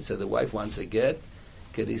Crusade. So the wife wants a get.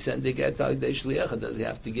 Could he send the get al yedei shliach, or does he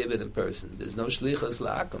have to give it in person? There's no shlichus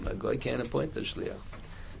la'akum. A Goy can't appoint a shliach.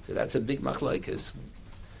 So that's a big machlokes.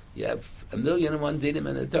 You have 1,000,001 dinim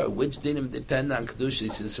in the Torah. Which dinim depend on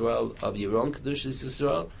Kedushas Yisrael of your own Kedushas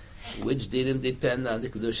Yisrael? Which dinim depend on the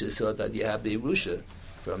Kedushas Yisrael that you have the Yerusha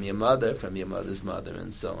from your mother, from your mother's mother,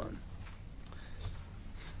 and so on?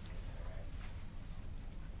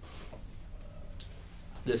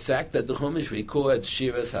 The fact that the Chumash records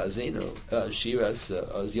Shiras Hazinu,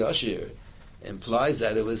 Shiras Oz Yashir, implies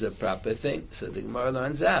that it was a proper thing. So the Gemara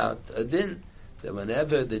learns out a din that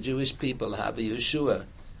whenever the Jewish people have a Yeshua,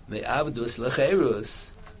 Me'avdus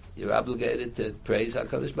lecherus, you're obligated to praise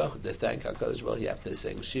HaKadosh Baruch Hu, to thank HaKadosh Baruch Hu, you have to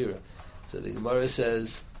sing Shira. So the Gemara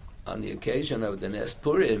says, on the occasion of the Nes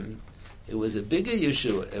Purim, it was a bigger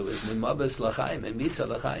Yeshua, it was Mimabas L'chaim, and Misa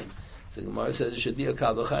L'chaim. So the Gemara says it should be a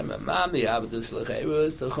Kal L'chaim, Ma Me'avdus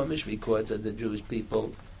lecherus, the Chumash records that the Jewish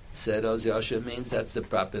people said Oz Yosher means that's the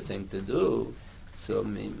proper thing to do. So,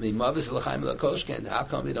 Mimavis L'chaim L'koshken, how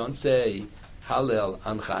come we don't say Hallel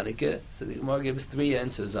on Chanukah? So the Gemara gives three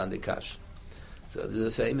answers on the Kash. So there's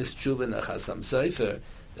a famous tshuva in the Chasam Sofer.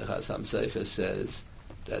 The Chasam Sofer says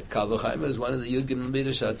that Kal V'chaimer is one of the Yud Gimel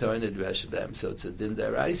Midrash HaTorah in the Dresha B'em, so it's a Din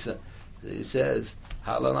Deraisa. So he says,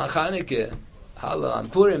 Hallel on Chanukah, Hallel on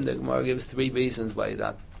Purim. The Gemara gives three reasons why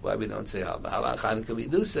we don't say Hallel. Hallel on Chanukah we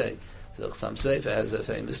do say. So Chasam Sofer has a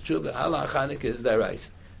famous tshuva. Hallel on Chanukah is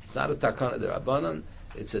Deraisa. It's not a Takana D'Rabbanan,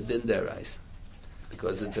 it's a Din Deraisa.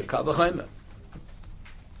 Because it's a Kal V'chaimer.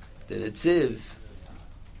 The Netziv,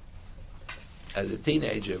 as a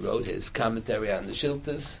teenager, wrote his commentary on the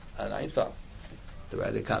Shiltas on Einfall, to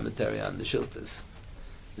write a commentary on the Shiltas.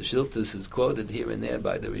 The Shiltas is quoted here and there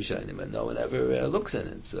by the Rishonim, and no one ever looks in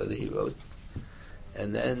it, so he wrote.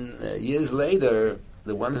 And then years later,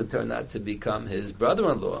 the one who turned out to become his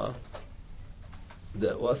brother-in-law,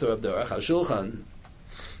 the author of the Aruch HaShulchan,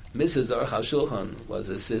 Mrs. Aruch HaShulchan, was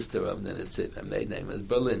a sister of the Netziv. Her maiden name was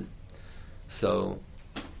Berlin. So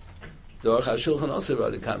the Aruch HaShulchan also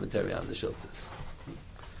wrote a commentary on the Shiltas.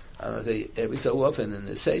 I don't know, every so often in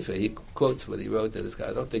the Sefer he quotes what he wrote.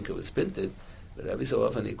 I don't think it was printed, but every so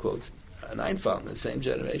often he quotes an Einfall in the same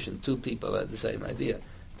generation. Two people had the same idea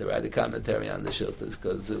to write a commentary on the Shiltas,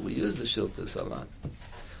 because we use the Shiltas a lot.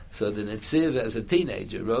 So the Netziv, as a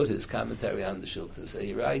teenager, wrote his commentary on the Shiltas. So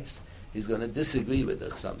he writes he's going to disagree with the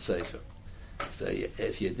Chasam Sofer. So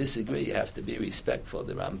if you disagree, you have to be respectful.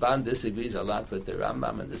 The Ramban disagrees a lot with the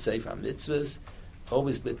Rambam and the Sefer HaMitzvahs,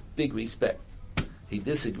 always with big respect. He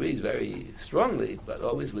disagrees very strongly, but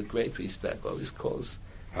always with great respect. Always calls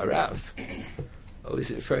Harav.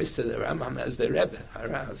 Always refers to the Rambam as the Rebbe,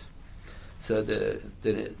 Harav. So the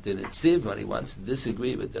Netziv, when he wants to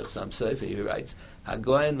disagree with the Chasam Sofer, he writes,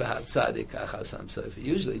 Hagoyin v'hatzadik ha-Chasam Sofer.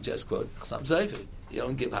 Usually just quote Chasam Sofer. You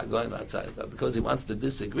don't give Hagoyin v'hatzadik, but because he wants to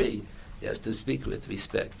disagree, he has to speak with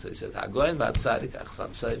respect. So he said, Hagoyin v'hatzadik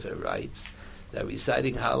ha-Chasam Sofer writes that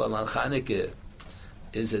reciting Hallel on Chanukah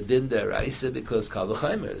is a din deraisa because Kal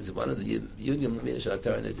V'chaimer is one of the Yudim L'midrash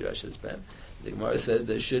HaTorah in the Dreshas B'em. The Gemara says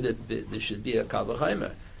there should be a Kal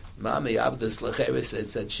V'chaimer. Ma'ami Avdus L'cheres, it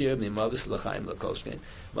said Shir Mimavis L'chaim L'kolshkein.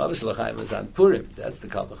 Mimavis L'chaim was on Purim, that's the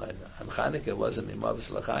Kal V'chaimer. On Chanukah wasn't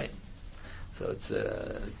Mimavis L'chaim. So it's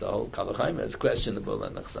the whole Kal V'chaimer is questionable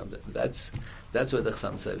on the Chasam. That's what the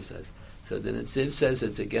Chasam Sofer says. So the Netziv says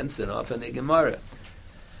it's against an often the Gemara.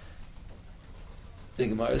 The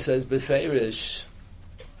Gemara says Beferish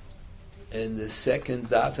in the second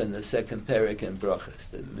daf and the second parak in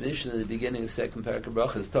Brachas. The Mishnah in the beginning of the second parak in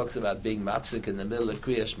Brachas talks about being mapsik in the middle of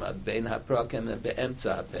Kriya Shema, bein haprakim and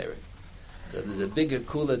be'emtza haparak. So there's a bigger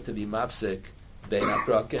kula to be mapsik bein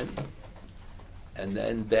haprakim, and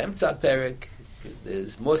then be'emtza haparak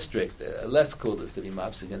there's more strict, less kulas to be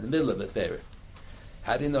mapsik in the middle of a parak.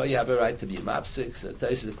 How do you know you have a right to be mapsik? So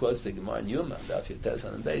Taisa quotes the Gemara in Yuma, daf Yotes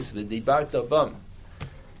on the base, v'dibarta bam.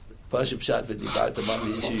 Pashup Pshat v'dibarta bam,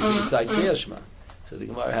 you recite Kriya Shema. So the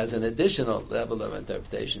Gemara has an additional level of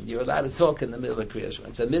interpretation. You're allowed to talk in the middle of Kriya Shema.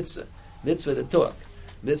 It's a mitzvah to talk,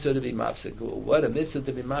 mitzvah to be mapsik. What a mitzvah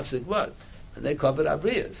to be mapsik? What? And they covered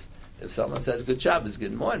abriyas. If someone says good Shabbos,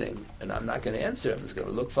 good morning, and I'm not going to answer him, it's going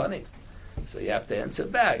to look funny. So you have to answer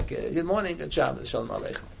back. Good morning, good Shabbos, Shalom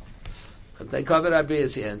Aleichem. If they covered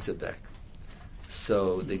abriyas, you answer back.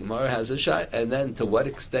 So the Gemara has a shot, and then to what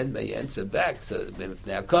extent may you answer back? So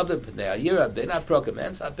they are covered, they are yirab, they're not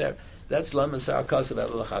prokim, out there. That's lamasar kasav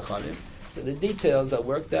el chachamim. So the details are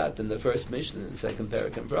worked out in the first Mishnah and the second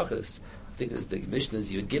parak in Brachas. I think the Mishnah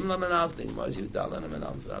is Yud Gimel Amanav, the Gemara is Yud Dalan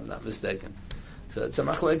Amanav, if I'm not mistaken. So it's a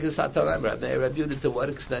machlokes hataram. Rabbi Rebuted to what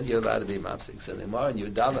extent you're allowed to be mapsik. So the Gemara in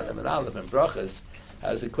Yud Dalan Amanav in Brachas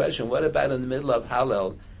has a question: what about in the middle of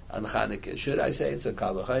Hallel on Chanukah? Should I say it's a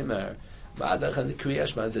Kal V'chaimer? Ma'adach and the Kriya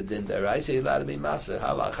Shema is a din deraisa. You're allowed to be mapsik.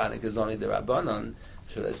 Hallel Chanukah is only the Rabbanon.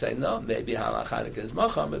 Should I say no? Maybe Hallel Chanukah is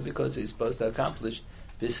Mochamer because he's supposed to accomplish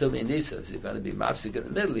Visumi Nisa. If you're going to be mapsik in the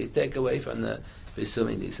middle, you take away from the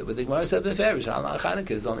Visumi Nisa. But the Gemara said the Farish Hallel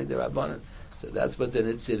Chanukah is only the Rabbanon. So that's what the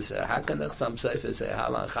Netziv said. How can the Chasam Sofer say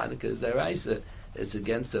Hallel Chanukah is deraisa? It's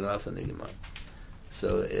against it off in the Gemara.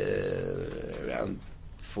 So around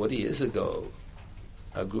 40 years ago,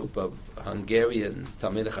 a group of Hungarian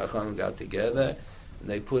Talmidei Chacham got together and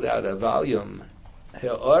they put out a volume,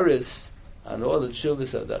 Ha'oris, on all the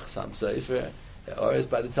tshuvas of the Chasam Sofer, Ha'oris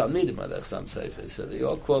by the Talmidim of the Chasam Sofer. So they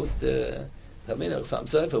all quote the Talmidei Chasam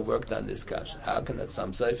Sofer worked on this question. How can the Chasam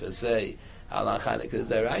Sofer say Hallel Chanukah is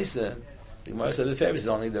deraisa? The Gemara said the Farish is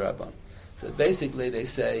only the Rabban. So basically they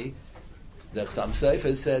say the Chasam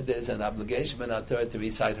Sofer said there's an obligation in our Torah to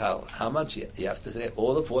recite Hallel. How much? You have to say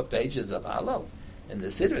all the 4 pages of Hallel. In the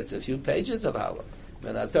Siddur, it's a few pages of halal.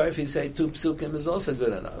 When Atar, if you say 2 psukim, is also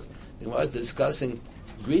good enough. He was discussing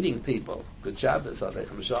greeting people. Good Shabbos,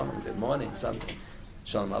 Aleichem Shalom, good morning, something.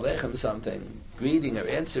 Shalom Aleichem, something. Greeting or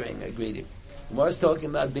answering a greeting. He was talking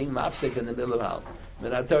about being mapsik in the middle of halal.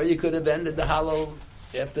 When Atar, you could have ended the halal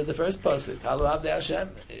after the first pasuk. Halal Avdei Hashem.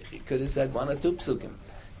 He could have said 1 or 2 psukim.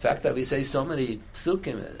 The fact that we say so many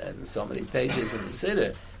psukim and so many pages in the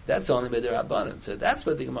Siddur, that's only with the Rabbanan. So that's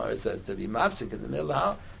what the Gemara says, to be mafsik in the middle of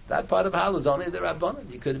Hal. That part of Hal is only the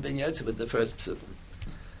Rabbanan. You could have been Yotze with the first psukim.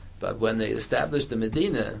 But when they established the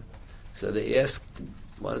Medina, so they asked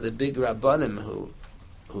one of the big Rabbanim who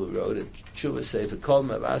wrote a Tshuva Sefer Kol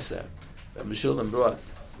Mavaser, Meshulam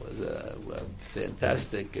Broth, was a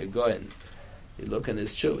fantastic Goyen. You look in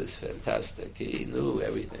his Tshuva, it's fantastic. He knew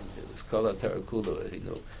everything. It was Kol HaTarakulu, he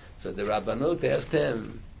knew. So the Rabbanut asked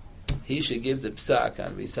him, he should give the psak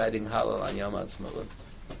on reciting Hallel on Yom HaTzmaut.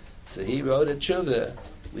 So he wrote a tshuva.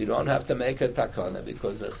 We don't have to make a takana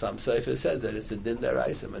because the Chassam Sofer says that it's a din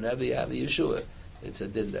deraisa. Whenever you have a Yeshua, it's a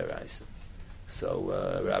din deraisa.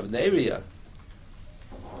 So Rav Neria,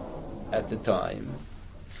 at the time,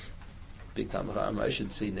 Big Tamachar Moshe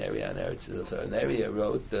Tzvi Neria and Eretz Yisrael. So Neria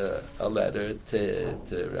wrote a letter to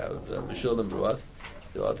Rav Meshulam Broth,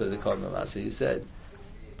 the author of the Kol Mavaseh. He said,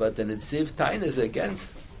 but the Netziv Tain is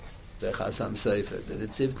against the Chassam Sofer. The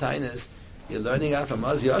Netziv Tainis, you're learning out from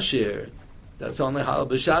Az Yashir, that's only Halal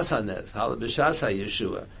B'Shas HaNes, Halal B'Shas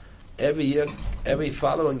HaYeshua. Every year, every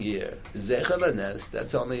following year, Zecher HaNes,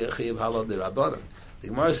 that's only a Chiv Halal D'Rabbanan. The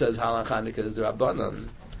Gemara says Halal Chanukah is D'Rabbanan.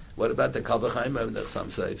 What about the Kal V'Chaim of the Chassam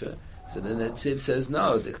Sofer? So the Netziv says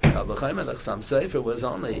no, the Kal V'Chaim of the Chassam Sofer was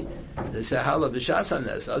only the Halal B'Shas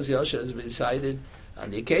HaNes. Az Yashir is recited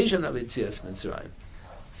on the occasion of Yetzias Mitzrayim.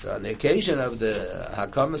 So on the occasion of the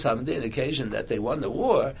Hakamas Hamdi, the occasion that they won the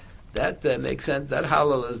war, that makes sense. That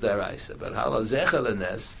halal is deraisa, but halal zechel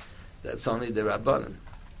enes, that's only the Rabbanim.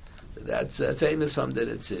 That's famous from the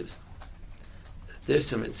Netziv.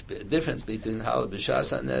 There's a difference between halal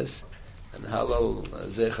b'shas hanes and halal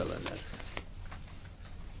zechel enes.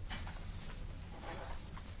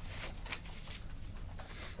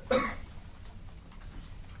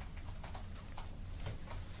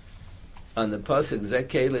 On the pasuk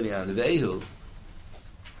Zekeleni on Vehu,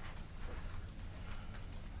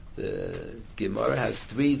 the Gemara has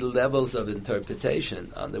 3 levels of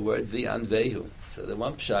interpretation on the word V'an Vehu. So the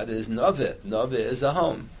one pshat is Nove. Nove is a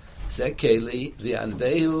home. Zekeli V'an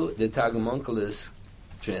Vehu, the Targum Onkelos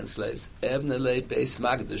translates, Evnele Beis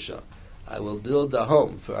Magdasha. I will build a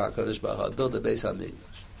home for HaKadosh Baruch Hu. I'll build a Beis HaMikdash.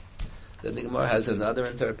 Then the Gemara has another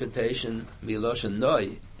interpretation, Milosha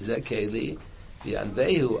Noi, Zekeli V'an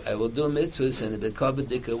Vehu, I will do mitzvahs in a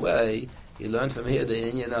bekabadik way. You learn from here the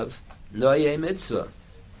union of Noye mitzvah.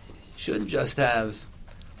 You shouldn't just have,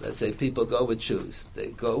 let's say, people go with shoes. They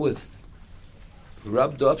go with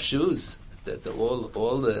rubbed off shoes that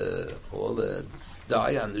all the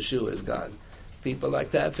dye on the shoe is gone. People like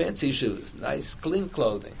to have fancy shoes, nice clean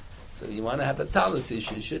clothing. So you want to have a talus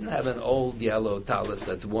issue. You shouldn't have an old yellow talus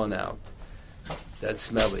that's worn out, that's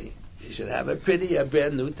smelly. You should have a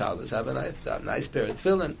brand new talus. Have a nice pair of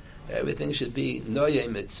tefillin. Everything should be noye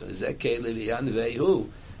mitzvah. Zekeli v'yan vehu.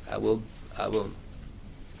 I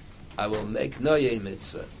will make noye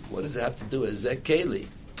mitzvah. What does it have to do with zekeli?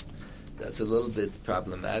 That's a little bit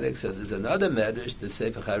problematic. So there's another medrash, the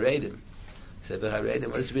Sefer Haredim. Sefer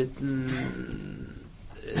Haredim was written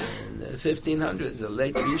in the 1500s, the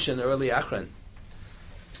late Rishon, early Achron,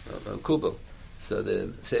 Kubel. So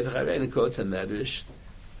the Sefer Haredim quotes a medrash.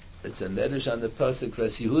 It's a medrash on the pasuk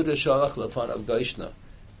Ras Yehuda Shalach Lefanav Goishna.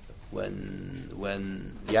 When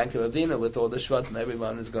Yaakov Avinu with all the Shvatim,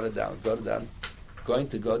 everyone is going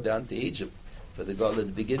to go down to Egypt for the goal at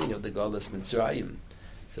the beginning of the Golus Mitzrayim.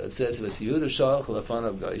 So it says Ras Yehuda Shalach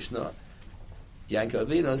Lefanav Goishna. Yaakov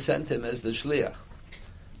Avinu sent him as the shliach.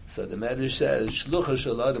 So the medrash says Shlucha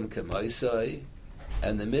Shaladim Kemaisai,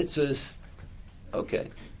 and the mitzvahs,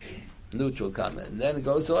 okay, neutral comment, and then it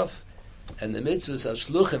goes off. And the mitzvahs are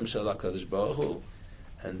shluchim shel HaKadosh Baruch Hu,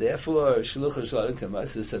 and therefore shluchim shel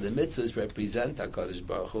HaKadosh. So the mitzvahs represent HaKadosh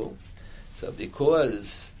Baruch Hu. So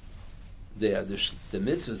because they are the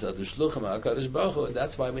mitzvahs are the shluchim of HaKadosh Baruch Hu,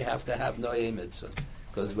 that's why we have to have noye mitzvah,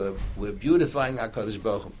 because we're beautifying HaKadosh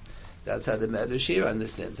Baruch Hu. That's how the Medrash here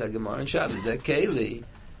understands. Gemara and Shabbos Zekeli,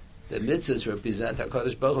 the mitzvahs represent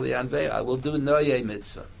HaKadosh Baruch Hu v'yanvei. I will do noye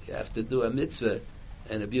mitzvah. You have to do a mitzvah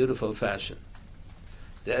in a beautiful fashion.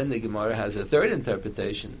 Then the Gemara has a third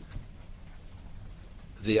interpretation.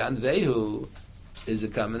 The Anvehu is a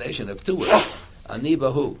combination of 2 words. Ani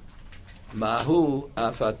bahu. Mahu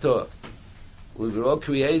afato. We were all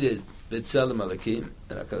created B'Tselem Elokim,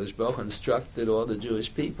 and HaKadosh Baruch Hu instructed all the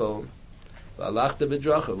Jewish people, V'alachta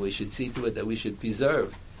b'dracha, we should see to it that we should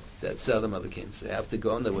preserve that Tselem Elokim. So you have to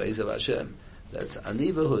go in the ways of Hashem. That's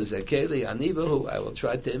Anivahu, Zekeli, Anivahu. I will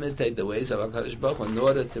try to imitate the ways of HaKadosh Baruch Hu in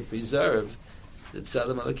order to preserve the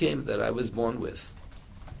Tzelem Elokim that I was born with.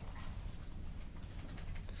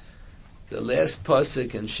 The last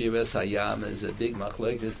pasuk in Shiras Hayam is a big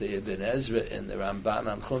machlokes, the Ibn Ezra and the Ramban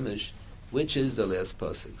on Chumash. Which is the last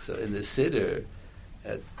pasuk? So in the Siddur,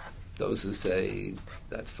 those who say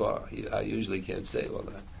that far, I usually can't say all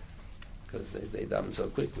that because they daven so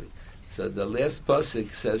quickly. So the last pasuk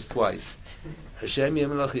says twice. Hashem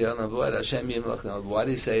Yimlach Yonavod, Hashem Yimlach Yonavod. Why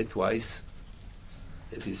do you say it twice?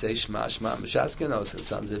 If you say Shema Shema Mishaskenos, it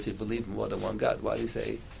sounds as if you believe in more than one God. Why do you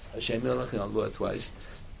say Hashem Yimlach Yonavod twice?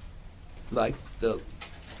 Like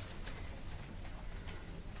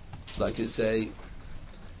you say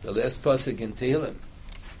the last pasuk in Tehillim.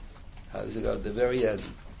 How does it go? At the very end.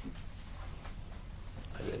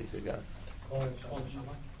 I already forgot.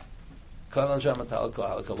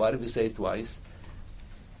 Why did we say it twice?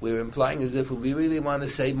 We're implying as if we really want to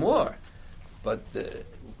say more, but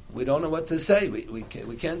we don't know what to say. We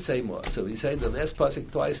can't say more. So we say the last pasuk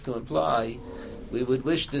twice to imply we would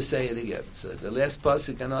wish to say it again. So the last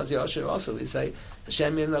pasuk in Az Yashar also we say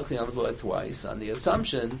Hashem Yimlach Yonavod twice on the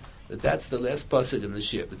assumption that that's the last pasuk in the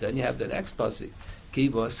shir. But then you have the next pasuk,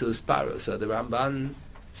 Kiva Sus Paro. So the Ramban,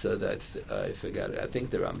 so that I forgot it. I think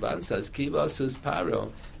the Ramban says Kiva Sus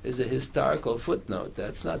Paro is a historical footnote.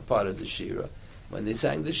 That's not part of the shira. When they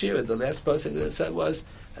sang the shira, the last pasuk that said was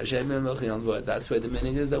Hashem Yimlach Yonavod. That's where the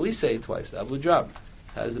meaning is that we say it twice. Abu Drab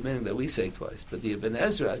has the meaning that we say twice. But the Ibn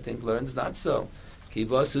Ezra, I think, learns not so.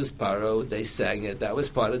 Kivosus Paro, they sang it. That was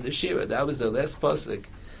part of the Shira. That was the last pasuk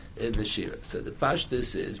in the Shira. So the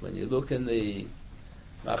Pashtus is, when you look in the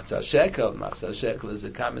Machzah Shekel is the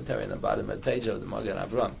commentary on the bottom of the page of the Magen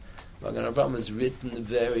Avram. Magen Avram was written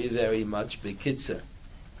very, very much Bekitzer.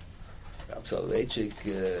 Rab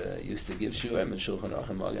Soloveitchik used to give Shurim and Shulchan Aruch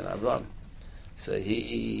and Magen Avram. So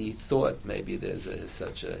he thought, maybe there's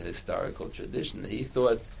such a historical tradition, he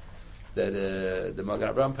thought that the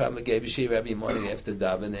Magen Avraham probably gave a shiur every morning after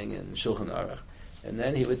davening and Shulchan Aruch. And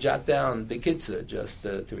then he would jot down Bekitzer, just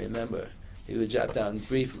to remember. He would jot down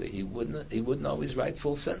briefly. He wouldn't always write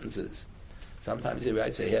full sentences. Sometimes he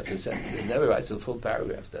writes a half a sentence. He never writes a full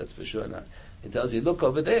paragraph, that's for sure not. He tells you, look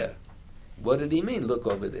over there. What did he mean, look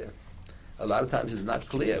over there? A lot of times it's not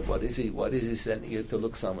clear. What is he sending you to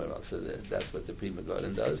look somewhere else? So that's what the Pri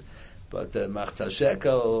Megadim does. But Machzah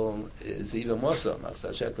Shekel is even more so.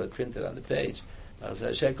 Machzah Shekel printed on the page.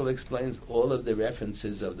 Machzah Shekel explains all of the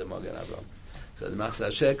references of the Magen Avraham. So the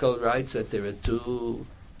Machzah Shekel writes that there are two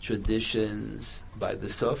traditions by the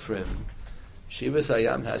Sofrim. Shiras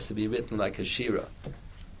Hayam has to be written like a shira.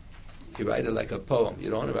 You write it like a poem. You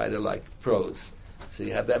don't write it like prose. So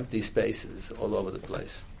you have empty spaces all over the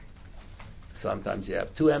place. Sometimes you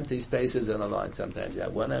have two empty spaces in a line. Sometimes you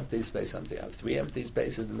have one empty space. Sometimes you have three empty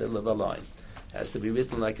spaces in the middle of a line. It has to be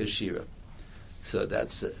written like a shira. So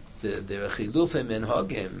that's the chilufim in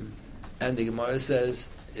Hagim. And the Gemara says,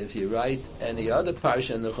 if you write any other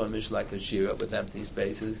parsha in the Chumash like a shira with empty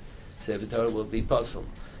spaces, Sefer Torah will be puzzled.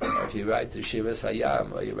 Or if you write the Shiras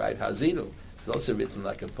Hayam, or you write Hazinu, it's also written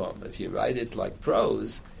like a poem. If you write it like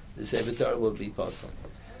prose, the Sefer Torah will be puzzled.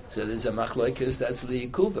 So there's a machlokes that's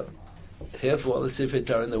liikuva. Half all the Sefer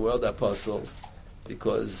Torah in the world are puzzled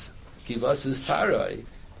because Kivasus Paroi,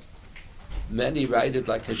 many write it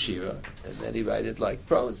like a shira, and many write it like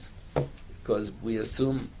prose. Because we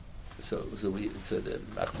assume, so the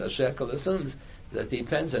Machzah Shekel assumes that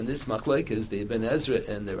depends on this machlokes, the Ibn Ezra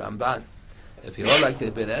and the Ramban. If you all like the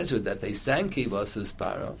Ibn Ezra that they sang Kivasus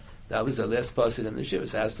Paro, that was the last pasuk in the shira.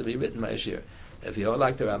 It has to be written by a shira. If you all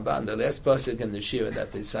like the Ramban, the last pasuk in the shira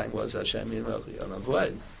that they sang was Hashem Yimlach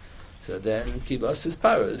Yonavod. So then Kivasus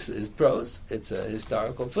Paro is prose. It's a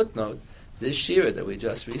historical footnote. This shira that we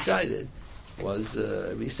just recited was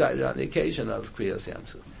recited on the occasion of Kriyas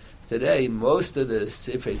Yamsuf. Today, most of the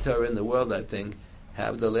Sifrei Torah in the world, I think,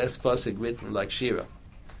 have the last pasuk written like shira.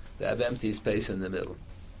 They have empty space in the middle.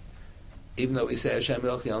 Even though we say Hashem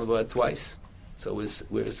Yimlach Yonavod twice. So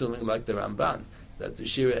we're assuming like the Ramban, that the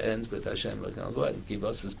shira ends with Hashem Yimlach Yonavod, and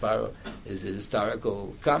Kivasus Paro is a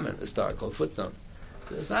historical comment, historical footnote.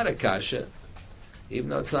 So it's not a kasha, even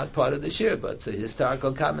though it's not part of the shira, but it's a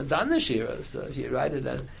historical comment on the shira. So if you write it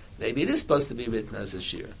as, maybe it is supposed to be written as a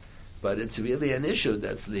shira, but it's really an issue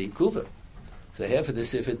that's the kuva. So half of the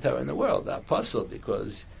Sifrei Torah in the world are puzzled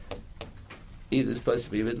because either it's supposed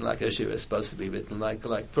to be written like a shira, it's supposed to be written like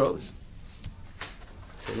prose.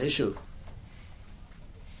 It's an issue.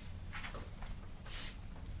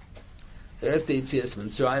 After Yitzias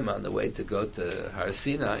Mitzrayim, on the way to go to Har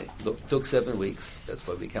Sinai, took 7 weeks. That's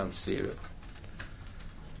what we count Sfira.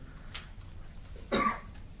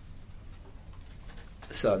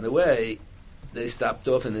 So on the way, they stopped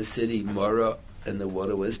off in the city Morah, and the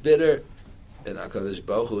water was bitter. And HaKadosh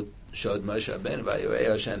Baruch Hu showed Moshe Rabbeinu, Vayirei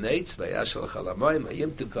Hashem eitz, vayashal chalamayim,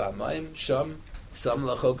 vayimtuka hamayim, sham, sam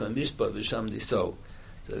lachok mishpat, v'sham diso.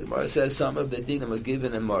 So the Gemara says some of the dinim were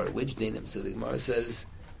given in Morah. Which dinim? So the Gemara says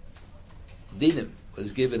dinim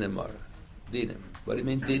was given in Morah. Dinim. What do you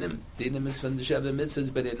mean dinim? Dinim is from the Sheva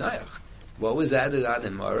Mitzvahs B'nai Noach. What was added on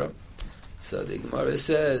in Morah? So the Gemara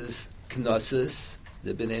says knossos.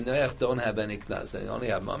 The B'nai Noach don't have any knas. They only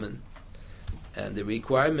have mammon. And the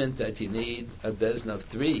requirement that you need a bezna of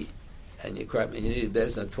 3, and you need a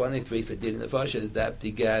bezna of 23 for din nefashos, that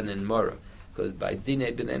began in Morah. Because by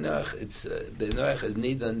dinei b'nei Noach, it's b'nei Noach is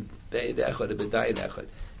nidan beid echad or b'dayin echad.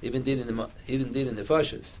 Even din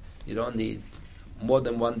nefashos, you don't need more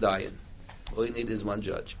than one dayan. All you need is one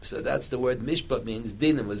judge. So that's the word mishpat means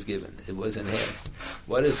dinim was given. It was enhanced.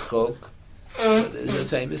 What is chok? So there's a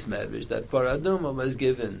famous medrash that paraduma was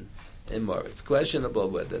given in Morah. It's questionable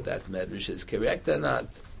whether that medrash is correct or not.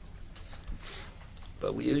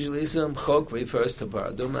 But we usually assume chok refers to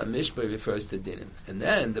paraduma and mishpat refers to dinim. And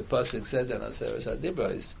then the pasuk says in Aseres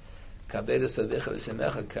HaDibros, Kabeda Savicha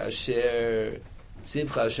V'Simecha Kasher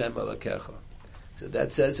Tzivcha Hashem Alakecha. So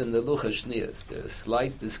that says in the Luchas Shniyos. There are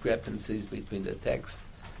slight discrepancies between the text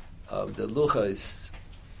of the Luchas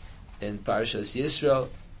in Parshas Yisro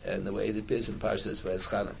and the way it appears in Parshas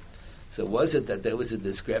Vayeschanan. So was it that there was a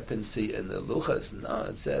discrepancy in the Luchas? No,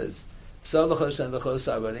 it says second Luchas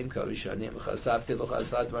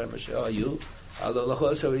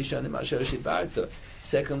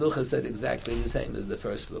said exactly the same as the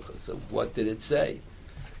first Luchas. So what did it say?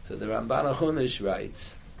 So the Ramban HaChumash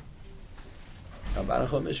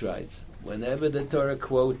writes, whenever the Torah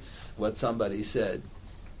quotes what somebody said,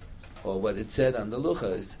 or what it said on the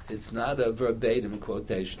Luchas, it's not a verbatim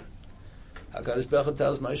quotation. HaKadosh Baruch Hu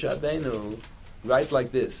tells Moshe Rabbeinu, write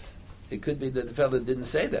like this. It could be that the fellow didn't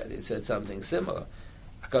say that. He said something similar.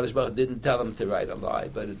 HaKadosh Baruch Hu didn't tell him to write a lie,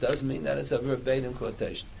 but it doesn't mean that it's a verbatim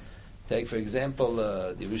quotation. Take, for example,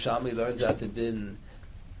 the Yerushalmi learns out the din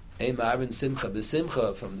Ein Ma'arin Simcha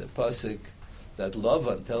B'Simcha from the pasuk that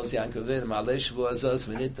Lavan tells Yaakov Avinu, Ma'alei Shavu Azos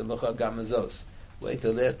V'nit L'cha Gam Azos. Wait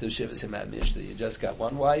till after Shivas Yemei Mishnah. You just got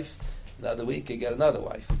one wife, another week you get another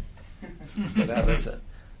wife. But have a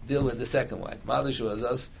deal with the second wife. Ma'alei Shavu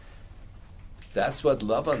Azos. That's what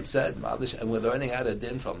Lavan said. And we're learning how to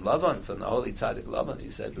din from Lavan, from the holy tzaddik Lavan. He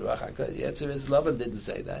said, Baruch HaKadosh. The answer is Lavan didn't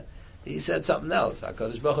say that. He said something else.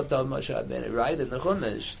 HaKadosh Baruch Hu told Moshe Rabbeinu, right in the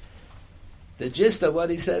Chumash. The gist of what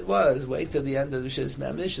he said was, wait till the end of the Shivas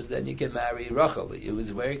Yemei Mishnah, then you can marry Rachel. He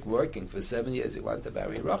was working for 7 years. He wanted to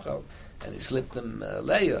marry Rachel. And he slipped him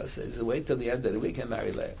Leah. So he said, wait till the end of the week and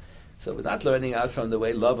marry Leah. So we're not learning out from the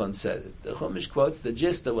way Lavan said it. The Chumash quotes the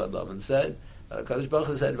gist of what Lavan said. HaKadosh Baruch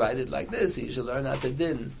Hu said, write it like this. You should learn how to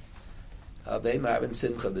din of Eimar and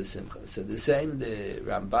Simcha b'Simcha. So the same, the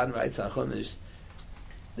Ramban writes on Chumash,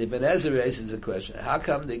 the Ibn Ezra raises a question. How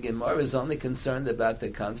come the Gemara is only concerned about the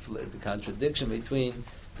conflict, the contradiction between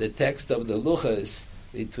the text of the Luchas,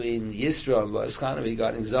 between Yisro and Vayeschanan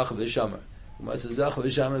regarding Zachar v'Shamar? Gemara says, Zachar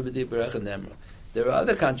v'Shamar b'Dibrech and Nemra. There are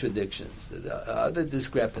other contradictions, there are other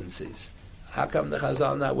discrepancies. How come the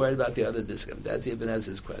Chazal not worried about the other discrepancies? That's Ibn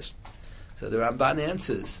Ezra's question. So the Ramban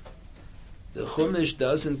answers, the Chumash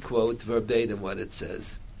doesn't quote verbatim what it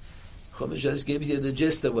says. Chumash just gives you the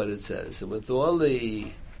gist of what it says. So with all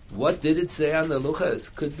the, what did it say on the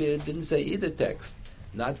Luchas? Could be it didn't say either text.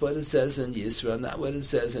 Not what it says in Yisro, not what it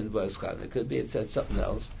says in Vayeschanan. It could be it said something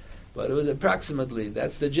else. But it was approximately,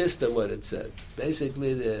 that's the gist of what it said.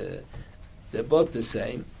 Basically, they're both the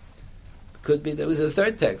same. Could be there was a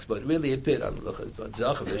third text, but really appeared on the Luchas. But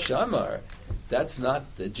Zachar v'Shamar, that's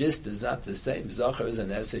not, the gist is not the same. Zachar is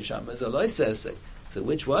an essay, Shamar is a lois essay. So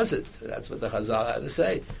which was it? That's what the Chazal had to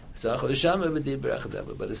say. Zachar v'Shamar b'Dibrech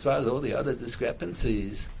Nemra. But as far as all the other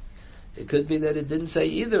discrepancies, it could be that it didn't say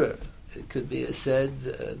either. It could be it said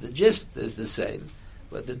the gist is the same,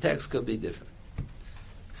 but the text could be different.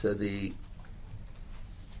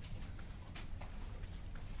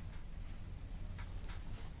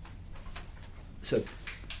 So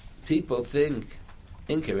people think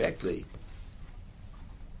incorrectly.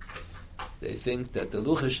 They think that the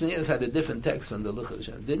Luchas Shniyos had a different text from the Luchas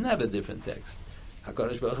Shniyos. Didn't have a different text.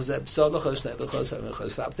 HaKadosh Baruch Hu said, "Psal Luchas Shnei Luchos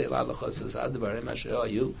HaMechos Saptei La Luchos Asad Dvarim Asher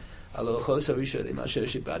Hayu Al Luchos HaRishonim Asher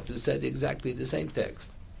Shipatu." Said exactly the same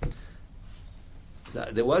text.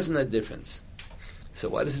 There wasn't a difference. So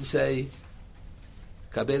what does it say?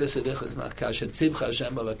 Kabbalah Sadiq is Kasha Tzivcha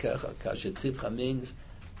Hashem Alakecha. Kasha Tzivcha means,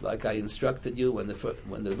 like I instructed you when the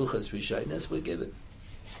Luchas Rishainas were given.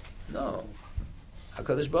 No.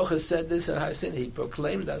 HaKadosh Baruch Hu said this in Har Sinai. He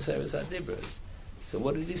proclaimed Aseres HaDibros. So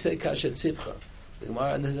what did he say, Kasha Tzivcha? The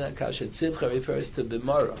Gemara understands Kasha Tzivcha refers to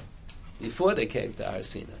Bimara, before they came to Har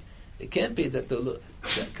Sinai. It can't be that the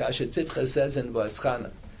Kasha Tzivcha says in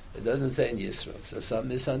Vaschana. It doesn't say in Yisrael. So some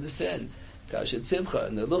misunderstand. Kasha Tzivcha,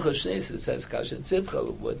 in the Luchas Shneis it says Kasha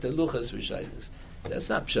Tzivcha with the Luchas Rishainas. That's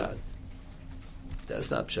not Pshat.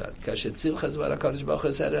 That's not Pshat. Kasha Tzivcha is what HaKadosh Baruch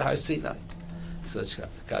Hu said at Har Sinai. So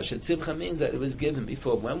Kasha Tzivcha means that it was given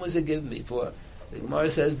before. When was it given before? The Gemara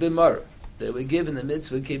says B'mar. They were given the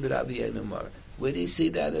mitzvah Kibbut Aviyim B'mar. Where do you see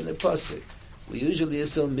that in the pasuk? We usually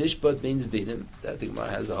assume Mishpat means Dinim. That the Gemara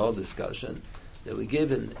has a whole discussion. They were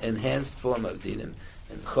given enhanced form of Dinim.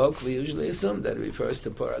 And Chok, we usually assume that it refers to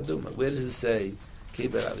Paraduma. Where does it say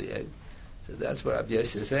Kibbut Aviyim? So that's where Rabbi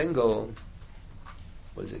Yosef Engel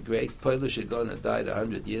was a great Polish Gaon that died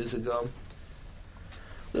 100 years ago.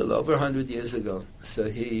 A little over 100 years ago. So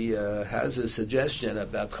he has a suggestion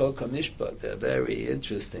about Chok HaMishpat, a very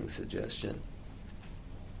interesting suggestion.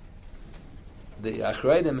 The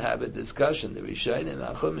Achrayim have a discussion, the Rishonim,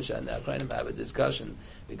 HaChumash, and the Achrayim have a discussion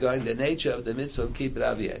regarding the nature of the mitzvah of Kibbut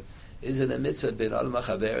Aviyim. Is it a mitzvah bin Adam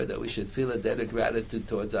HaChavera that we should feel a debt of gratitude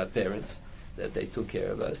towards our parents, that they took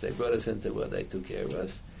care of us, they brought us into the world, they took care of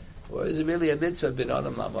us? Or is it really a mitzvah bin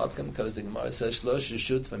Adam LaMakom, because the Gemara says, Shlosh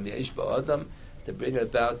Reshut from Yesh Ba'adam, to bring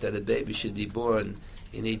about that a baby should be born,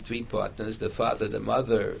 you need three partners, the father, the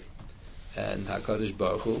mother, and HaKadosh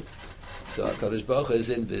Baruch Hu. So HaKadosh Baruch Hu is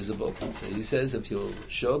invisible. So he says, if you'll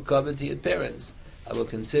show covet to your parents, I will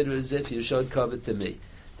consider it as if you showed covet to me.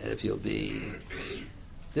 And if you'll be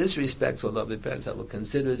disrespectful of your parents, I will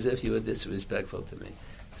consider it as if you were disrespectful to me.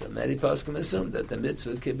 So many poskim assume that the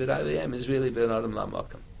mitzvah Kibbut Aviyim is really Ben Adam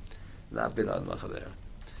LaMakom, not Ben Adam LaChavera.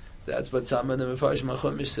 That's what some of the Mefarshim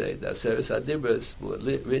HaChumash say. The Aseres HaDibros were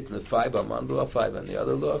written with 5 on one law, 5 on the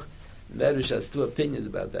other law. Medrash has two opinions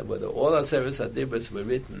about that, whether all Aseres HaDibros were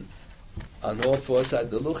written on all 4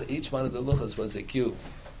 sides of the luch. Each one of the luchas was a cube.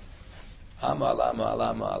 Ama, alama,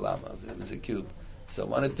 alama, alama. It was a cube. So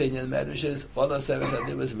one opinion Medrash is all Aseres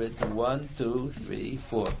HaDibros written 1, 2, 3,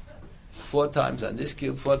 4. 4 times on this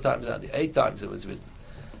cube, 4 times on the 8 times it was written.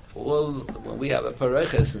 All when we have a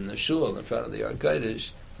pareches in the shul in front of the Yom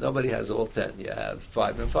Kodesh, nobody has all 10. You have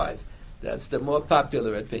 5 and 5. That's the more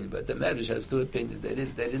popular opinion. But the Medrash has two opinions. They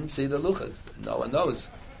didn't see the luchas. No one knows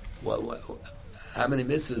how many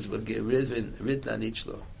mitzvahs would get written on each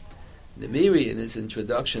law. The Miri, in his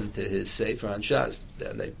introduction to his Sefer on Shas,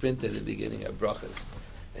 that they printed at the beginning of Brachas.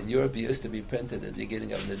 In Europe, it used to be printed at the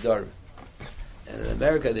beginning of Nedarim. And in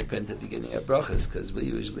America, they print at the beginning of Brachas, because we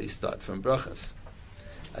usually start from Brachas.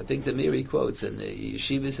 I think the Miri quotes in the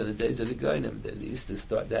yeshivas in the days of the Goyim that they used to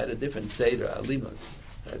start. They had a different seder alimut.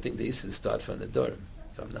 I think they used to start from the Dorim,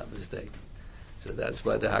 if I'm not mistaken. So that's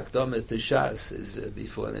why the Hakdamah to Shas is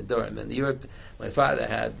before the Dorim. And Europe, my father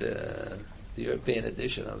had the European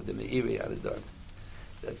edition of the Meiri on the Dorim.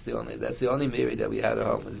 That's the only Meiri that we had at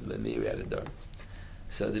home, was the Meiri on the Dorim.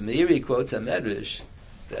 So the Meiri quotes a Medrash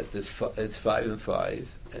that it's 5 and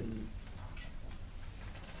 5, and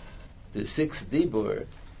the 6th dibur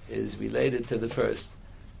is related to the first.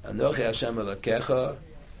 Anochi Hashem Elokecha.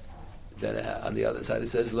 Then on the other side it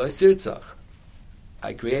says Lo Sirtzach.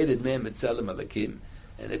 I created man b'tzelem Elokim,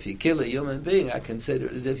 and if you kill a human being, I consider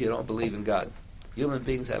it as if you don't believe in God. Human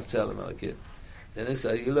beings have tzelem Elokim. Then it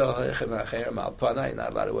says you're not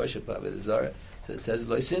allowed to worship Avodah Zarah. So it says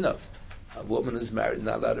Lo Sinov. A woman who's married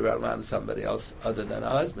not allowed to run around with somebody else other than her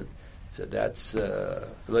husband. So that's the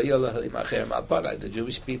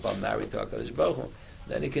Jewish people are married to HaKadosh Baruch Hu.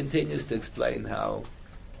 Then he continues to explain how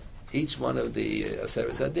each one of the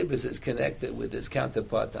Aseres HaDibros is connected with its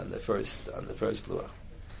counterpart on the first luach.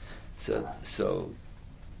 So,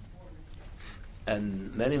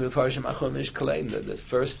 and many Mefarshim HaChumash claim that the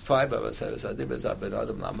first 5 of Aseres HaDibros are Ben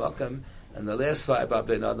Adam LaMakom, and the last 5 are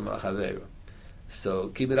Ben Adam LaChavera. So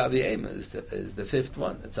Kibbut Aviyim is the 5th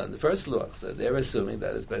one. It's on the first luach. So they're assuming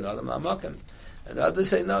that it's Ben Adam LaMakom. And others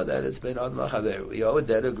say no, that it's Ben Adam LaChaver. We owe a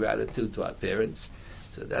debt of gratitude to our parents.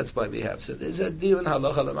 So that's why we have. So there's a deal in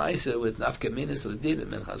Halacha L'Maisa with Nafkaminis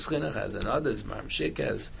L'Dinim and Chaschinach has, and others, Maram Shik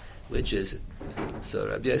has. Which is it? So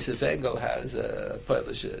Rabbi Yosef Engel has a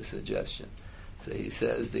Polish suggestion. So he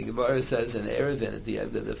says, the Gemara says in Erevin at the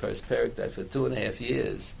end of the first parak that for 2.5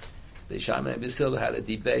 years, the Shammai and Basil had a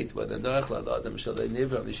debate whether Noach L'Adam Shalei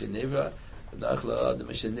Nivra Mishnivra, Noach L'Adam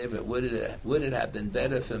Mishnivra. Would it have been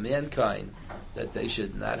better for mankind that they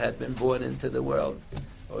should not have been born into the world,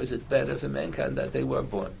 or is it better for mankind that they were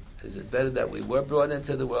born? Is it better that we were brought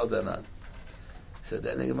into the world or not? So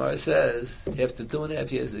then the Gemara says, after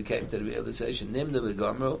 2.5 years, they came to the realization, Nimna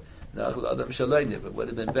v'gomru, nachal adam shaloi nivra. It would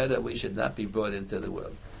have been better we should not be brought into the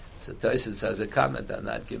world. So Tosfos has a comment on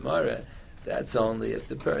that Gemara. That's only if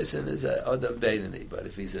the person is a adam beinani. But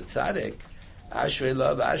if he's a tzaddik, Ashrei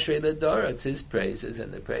Love, Ashrei Ladora, it's his praises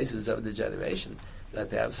and the praises of the generation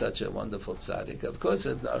that they have such a wonderful tzaddik. Of course,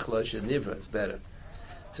 if nachal nivra, it's better.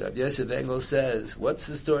 So Rabbi Yosef Engel says, what's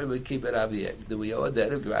the story with Kibbut Aviyim? Do we owe a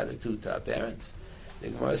debt of gratitude to our parents? The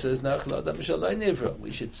Gemara says, nachal adam shaloi nivra.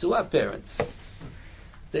 We should sue our parents.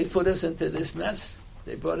 They put us into this mess.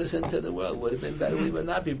 They brought us into the world. Would have been better we would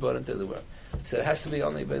not be brought into the world. So it has to be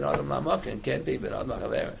only Ben Adam Lamak and can't be Ben Adam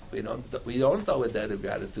Chavera. We don't owe a debt of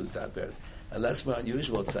gratitude to our parents unless we're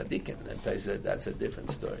unusual tzaddikim. And I said that's a different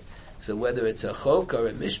story. So whether it's a chok or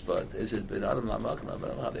a mishpat, is it Ben Adam Lamak and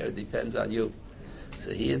Ben Adam Chavera? It depends on you.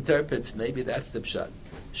 So he interprets maybe that's the pshat.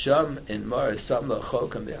 Sham in Mar Samla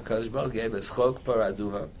Chok and the Hakadosh Baruch gave us Chok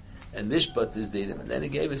Paraduma and Mishpat is Dinim, and then he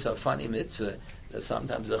gave us a funny mitzvah that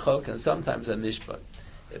sometimes a Chok and sometimes a Mishpat.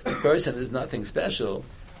 If the person is nothing special,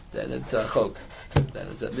 then it's a Chok. Then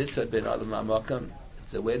it's a mitzvah bin Adam HaMakam.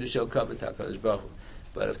 It's a way to show kavod to Hakadosh Baruch Hu.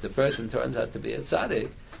 But if the person turns out to be a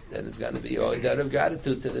tzaddik, then it's going to be all out of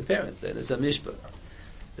gratitude to the parents. Then it's a Mishpat.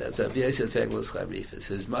 That's Rabbi Yosef Eglos Charifas.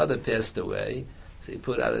 His mother passed away. So he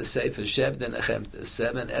put out a sefer, Shevden Echemta,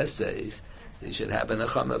 7 essays. He should have a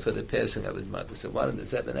nechama for the passing of his mother. So one of the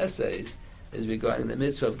 7 essays is regarding the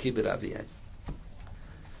mitzvah of Kibbut Aviyim.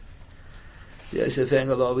 Yosef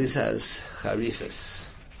Engel always has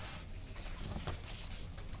charifas.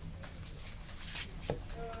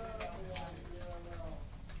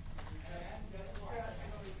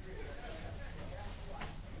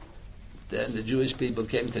 Then the Jewish people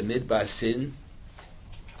came to Midbar Sin,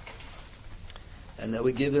 and they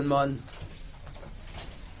were given man.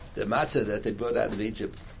 The matzah that they brought out of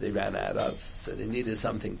Egypt, they ran out of, so they needed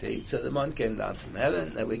something to eat. So the man came down from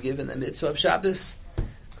heaven. They were given the mitzvah of Shabbos,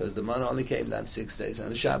 because the man only came down 6 days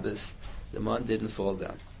on Shabbos. The man didn't fall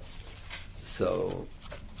down. So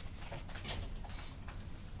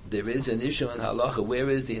there is an issue in halacha. Where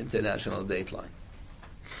is the international dateline?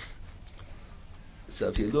 So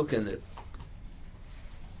if you look in it,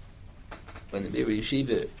 when the Mir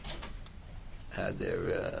Yeshiva had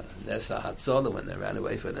their Nesa Hatzola, when they ran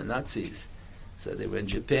away from the Nazis. So they were in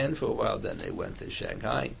Japan for a while, then they went to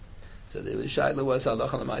Shanghai. So the Shaila was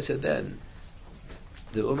halacha l'maaseh then.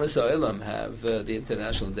 The Umas Ha'olam have the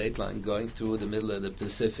international dateline going through the middle of the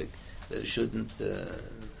Pacific. That shouldn't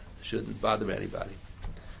bother anybody.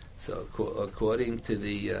 So according to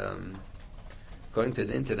the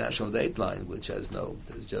international dateline, which has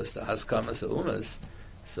there's just a Haskamas Umas,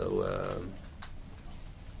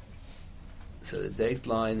 so the date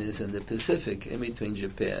line is in the Pacific, in between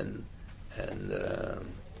Japan and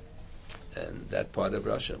that part of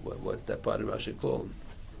Russia. What's that part of Russia called?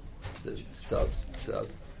 The south.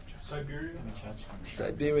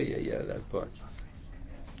 Siberia, yeah, that part.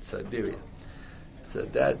 Siberia. So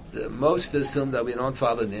that most assume that we don't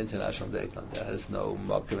follow the international date line. That has no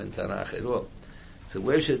makom in Tanakh at all. So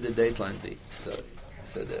where should the date line be? So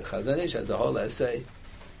the Chazon Ish has a whole essay.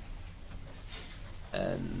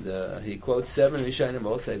 And he quotes 7 Rishonim,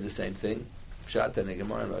 all say the same thing. Pshat and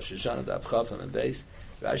Gemara and Rosh Hashanah, the Avchafim and Beis.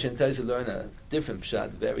 Rashi and Taisa learn a different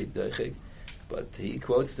pshat, very doichik, but he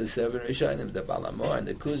quotes the 7 Rishonim, the Balamor and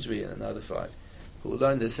the Kuzri and another 5, who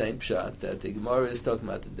learn the same pshat, that the Gemara is talking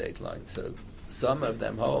about the date line. So some of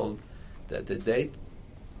them hold that the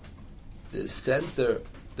center,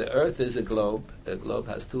 the Earth is a globe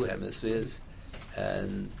has 2 hemispheres,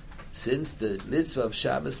 and since the mitzvah of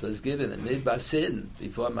Shabbos was given in Midbar Sin,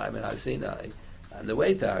 before Maimon Har Sinai, on the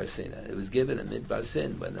way to Har Sinai, it was given in Midbar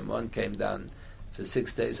Sin, when the moon came down for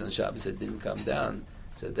 6 days on Shabbos, it didn't come down.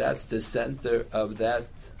 So that's the center of that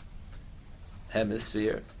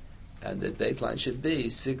hemisphere, and the dateline should be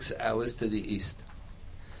 6 hours to the east.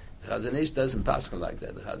 The Chazon Ish doesn't paskin like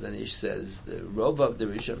that. The Chazon Ish says the Rov of the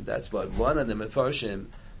Rishon, that's what one of the Mefarshim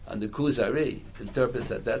on the Kuzari interprets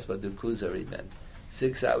that's what the Kuzari meant.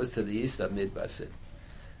 6 hours to the east of Midbar Sin.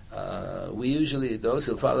 We usually, those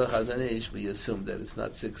who follow Chazon Ish, we assume that it's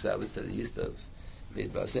not 6 hours to the east of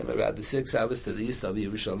Midbar Sin, but rather 6 hours to the east of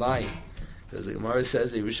Yerushalayim. Because the Gemara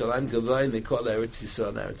says, Yerushalayim Gavoy Mikol Eretz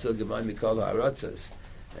Yisrael, Eretz Gavoy Mikol Ha'aratzos.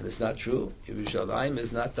 And it's not true. Yerushalayim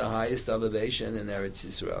is not the highest elevation in Eretz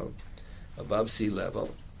Yisrael, above sea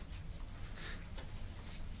level.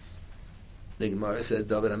 The Gemara says,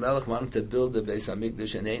 David HaMelech wanted to build the Beis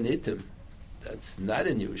HaMikdash in Ein Hittim. That's not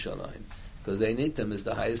in Yerushalayim, because Ein Hittim is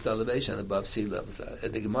the highest elevation above sea level.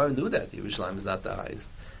 The Gemara knew that Yerushalayim is not the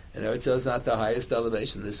highest. And Eretz Yisrael is not the highest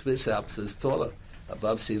elevation. The Swiss Alps is taller,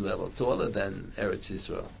 above sea level, taller than Eretz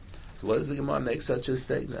Yisrael. So what does the Gemara make such a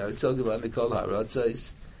statement? Eretz Yisrael Gevay Mikol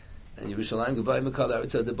Haratzos and Yerushalayim Gevay Mikol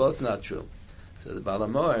Haratzos, they're both not true. So the Baal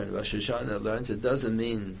HaMaor in Rosh Hashanah learns it doesn't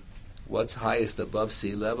mean what's highest above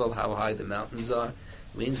sea level, how high the mountains are.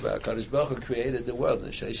 It means where HaKadosh Baruch Hu created the world,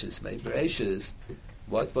 and Sheshis Mei Bereishis,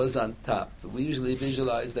 what was on top. We usually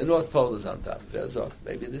visualize the North Pole is on top.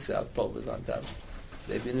 Maybe the South Pole was on top.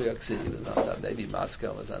 Maybe New York City was on top. Maybe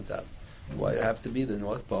Moscow was on top. Why it have to be the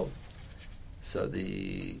North Pole? So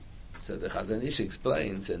the Chazon Ish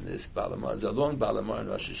explains in this Baal HaMaor. It's a long Baal HaMaor in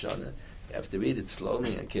Rosh Hashanah. You have to read it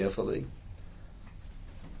slowly and carefully.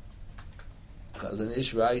 Chazon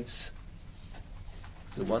Ish writes,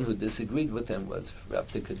 the one who disagreed with him was Rab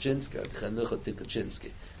Tikachinsky, Chanucha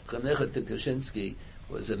Tikachinsky. Chanucha Tikachinsky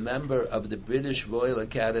was a member of the British Royal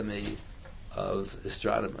Academy of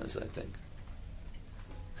Astronomers, I think.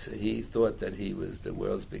 So he thought that he was the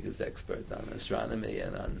world's biggest expert on astronomy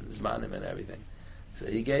and on Zmanim and everything. So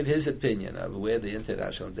he gave his opinion of where the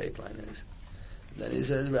international dateline is. And then he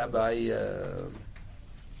says, Rabbi,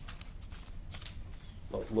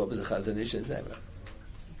 what was the Chazon Ish's name?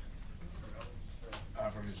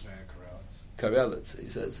 Karelitz. He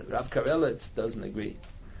says, Rav Karelitz doesn't agree.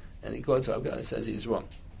 And he quotes Rav Karelitz and says he's wrong.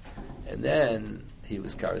 And then he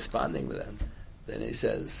was corresponding with him. Then he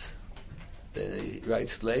says, then he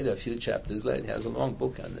writes later, a few chapters later, he has a long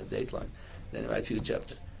book on the dateline. Then he writes a few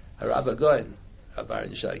chapters. Harav Agoin, Abar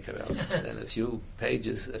Yishai Karelitz. Then a few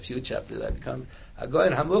pages, a few chapters, that becomes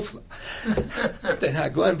Agoin Hamufla. Then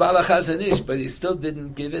Agoin Bala Chazon Ish, but he still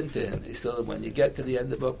didn't give in to him. He still, when you get to the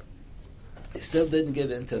end of the book, he still didn't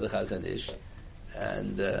give in to the Chazon Ish.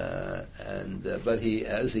 But he,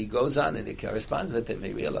 as he goes on and he corresponds with him,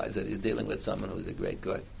 he realizes that he's dealing with someone who's a great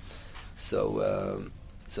guy. So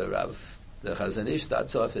Rav, the Chazon Ish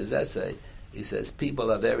starts off his essay. He says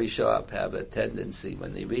people are very sharp, have a tendency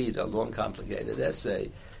when they read a long, complicated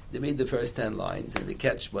essay, they read the first 10 lines and they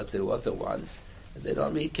catch what the author wants, and they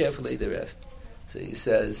don't read carefully the rest. So he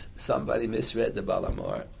says somebody misread the Baal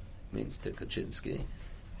HaMaor, means to Kaczynski,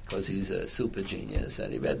 because he's a super genius,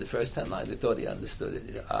 and he read the first 10 lines. He thought he understood it.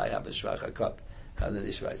 He said, I have a shvacha cup. Chazon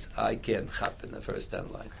Ish writes, I can't chap in the first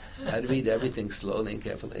 10 lines. I read everything slowly and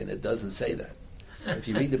carefully, and it doesn't say that. If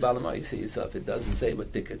you read the Baal HaMaor, you see yourself, it doesn't say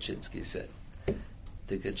what Tikachinsky said.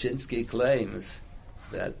 Tikachinsky claims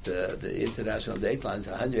that the international dateline is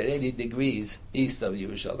 180 degrees east of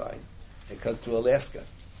Yerushalayim. It cuts through Alaska.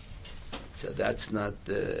 So that's not...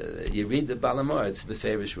 you read the Baal HaMaor, it's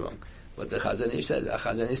beferish wrong. What the Chazon Ish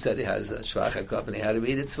said he has a shvacha cup, and he had to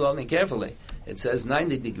read it slowly and carefully. It says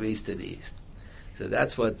 90 degrees to the east. So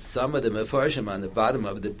that's what some of the Mefarshim on the bottom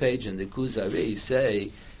of the page in the Kuzari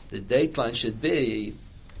say. The dateline should be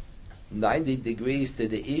 90 degrees to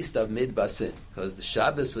the east of Midbasin, because the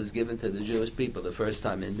Shabbos was given to the Jewish people the first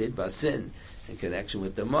time in Midbasin in connection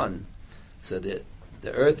with the Mon. So the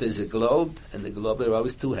earth is a globe, and the globe, there are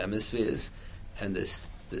always two hemispheres, and the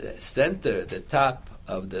center, the top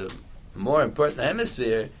of the more important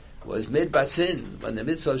hemisphere was Midbasin, when the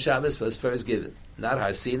mitzvah of Shabbos was first given. Not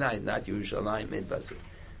Har Sinai, not Yerushalayim, Midbasin.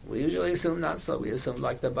 We usually assume not so. We assume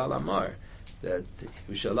like the Baal HaMaor, that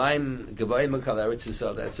Yerushalayim, Gevay Mikol Eretz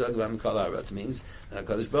Yisrael, that's what Gevay Mikol Eretz means. And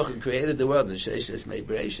HaKadosh Baruch Hu created the world, and Sheshis Mei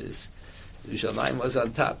Bereishis. Yerushalayim was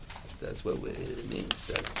on top. That's what it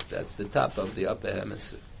means. That's the top of the upper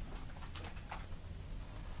hemisphere.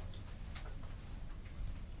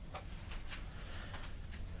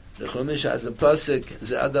 The Chumash has a pasuk,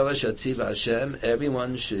 Ze'adavar Shatziva Hashem,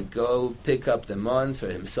 everyone should go pick up the mon for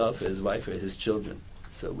himself, for his wife, for his children.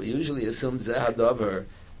 So we usually assume Ze'adavar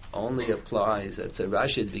only applies, that's a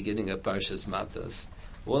Rashi at the beginning of Parshas Matos.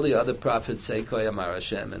 All the other prophets say Ko Yamar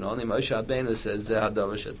Hashem, and only Moshe Rabbeinu says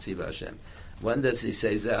Ze'adavar Shatziva Hashem. When does he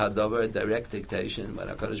say Ze'adavar, direct dictation, when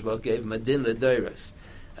HaKadosh Baruch gave him a din l'doros.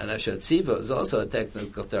 And Shatziva is also a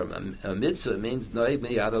technical term. A mitzvah means Noeg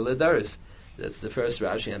Miyada l'doros. That's the first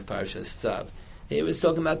Rashi in Parshas Tzav. He was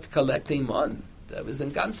talking about collecting mon. That was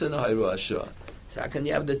in Ganzen Hayru Ashur. So how can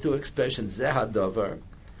you have the two expressions? Zehadover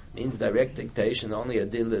means direct dictation, only a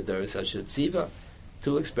din l'doros. Hashatziva,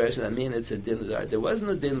 two expressions, I mean it's a din l'doros. There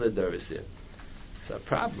wasn't a din l'doros here. It's a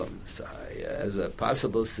problem. So as a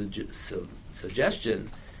possible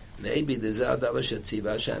suggestion, maybe the Zehadover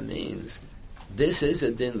Shatziva Hashem means this is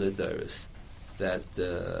a din l'doros. That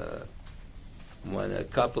when a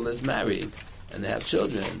couple is married and they have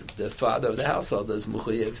children, the father of the household is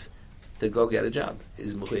mechuyev to go get a job.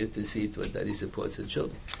 He's mechuyev to see to it that he supports the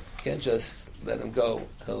children. You can't just let him go.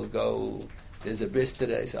 He'll go there's a bris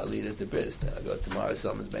today, so I'll eat at the bris. Then I'll go tomorrow,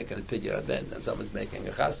 someone's making a pidyon event, and someone's making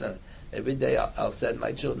a chassan. Every day I'll send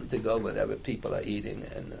my children to go whenever people are eating,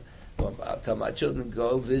 and I'll tell my children,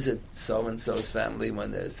 go visit so-and-so's family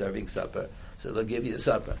when they're serving supper, so they'll give you a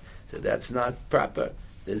supper. So that's not proper.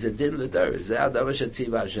 There's a din l'der.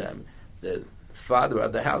 The father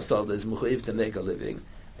of the household is mechuyev to make a living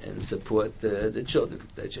and support the children.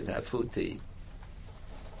 They should have food to eat.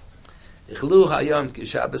 So the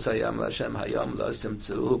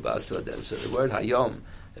word hayom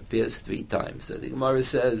appears 3 times. So the Gemara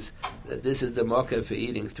says that this is the marker for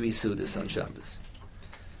eating 3 sudas on Shabbos.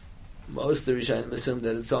 Most of the Rishonim assume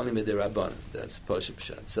that it's only midirabbanan. That's Poshup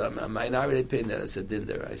Pshat. So I'm a minority opinion that it's a din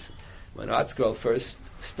deraisa. When ArtScroll first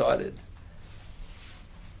started,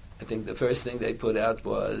 I think the first thing they put out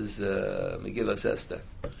was Megillas Esther,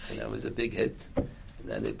 and that was a big hit. And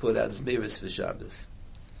then they put out Zmiris for Shabbos.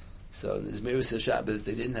 So in the Zmiris for Shabbos,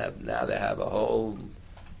 they didn't have. Now they have a whole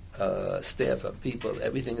staff of people.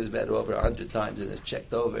 Everything is read over 100 times and it's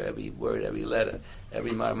checked over. Every word, every letter,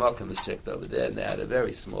 every marmakim is checked over there. And they had a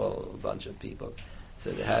very small bunch of people.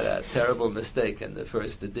 So they had a terrible mistake in the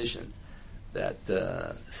first edition that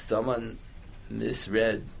someone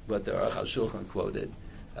misread what the Aruch HaShulchan quoted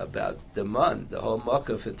about the man. The whole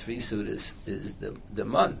makkah for 3 sudas is the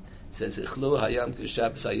man. It says Ichlu Hayam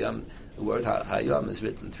Kishabs Hayam. The word Hayam is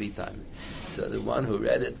written 3 times. So the one who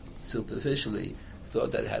read it superficially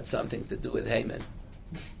thought that it had something to do with Haman.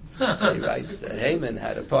 So he writes that Haman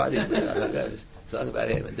had a party with others. Something about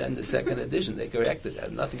Haman. Then the second edition they corrected it. It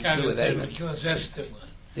had nothing to do with Haman.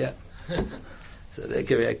 Yeah. So they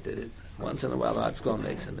corrected it. Once in a while, ArtScroll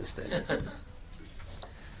makes a mistake.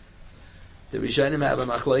 The Rishonim have a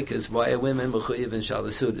machlokes. Why are women mechuyev in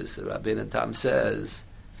Shalasudas? The Rabbeinu Tam says,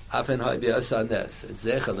 "Afen ha'bi'asa nes." It's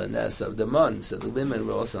zechel the nes of the mon. So the women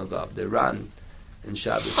were also involved. The Ran in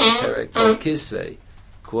Shabbos Perek Kisvei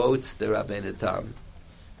quotes the Rabbeinu Tam,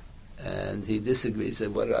 and he disagrees.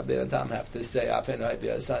 Said, "What did Rabbeinu Tam have to say? Afen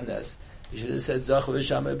ha'bi'asa nes." He should have said, "Zach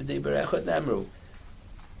v'shama b'di berechot nemru."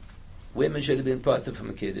 Women should have been part of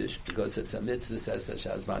a kiddush because it's a mitzvah, says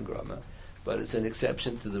Shazman Grama, but it's an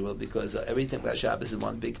exception to the rule because everything about Shabbos is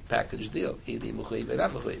one big package deal. Ili mechuyev and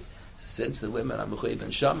not mechuyev. Since the women are mechuyev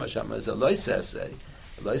and Shama is a loisesei.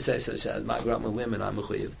 A loisesei says Shazman Grama, women are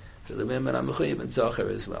mechuyev. So the women are mechuyev and Zocher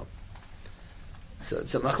as well. So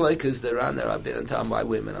it's a machlokes the Ran Rabbi and Tam why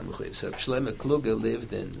women are mechuyev. So Shlomo Kluger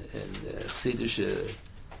lived in Chassidish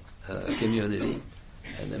community.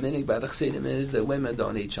 And the meaning by the Chassidim is that women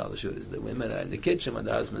don't eat shalashudas. The women are in the kitchen when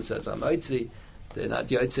the husband says, I'm yotzi, they're not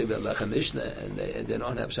yotzi, they're lechem mishnah, and they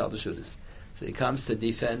don't have shalashudas. So he comes to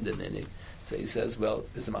defend the meaning. So he says, well,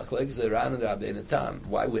 it's a machlokes the Ran and the Rabbeinu Tam.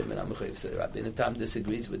 Why women are mechuyev? So the Rabbeinu Tam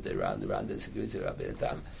disagrees with the Ran disagrees with the Rabbeinu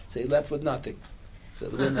Tam. So he left with nothing. So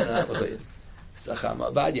the women are not mechuyev. So Chacham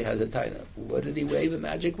Ovadia has a taina. What did he wave a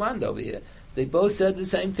magic wand over here? They both said the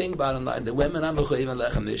same thing, bottom line. The women are mechuyev and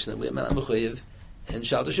lechem mishnah. The women are mechuyev and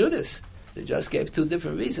Shalashudis. They just gave 2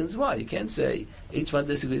 different reasons why. You can't say each one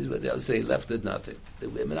disagrees with the other, say left with nothing. The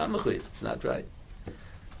women are mechuyev. It's not right.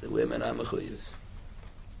 The women are mechuyev.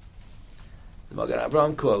 The Magen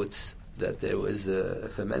Avraham quotes that there was,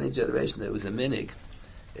 for many generations, there was a minig.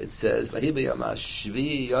 It says,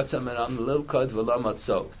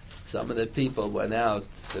 some of the people went out,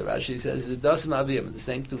 the Rashi says, the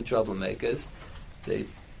same 2 troublemakers, they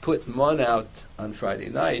put one out on Friday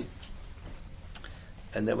night,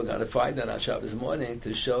 and then we're going to find on Shabbos morning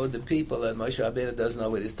to show the people that Moshe Rabbeinu doesn't know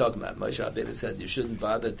what he's talking about. Moshe Rabbeinu said you shouldn't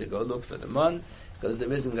bother to go look for the mon because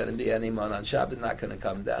there isn't going to be any mon on Shabbos, not going to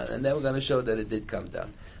come down. And then we're going to show that it did come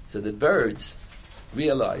down. So the birds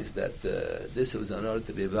realized that this was in order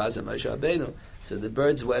to be Vaza Moshe Rabbeinu. So the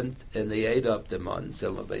birds went and they ate up the mon.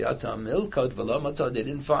 So they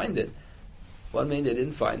didn't find it. What mean they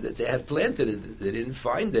didn't find it? They had planted it. They didn't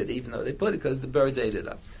find it, even though they put it, because the birds ate it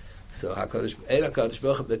up. So HaKadosh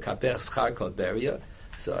Baruch Hu the Kapech Schar Kol Beria.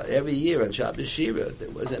 So every year on Shabbos Shira, there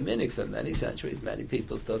was a minig for many centuries. Many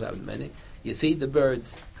people still have a minig. You feed the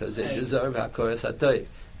birds because they deserve HaKoras HaToiv.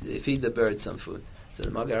 You feed the birds some food. So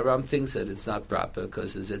the Magen Avraham thinks that it's not proper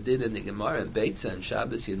because there's a din in the Gemara and Beitzah and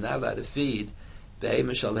Shabbos you're not allowed to feed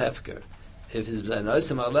Be'ema Shal Hefker.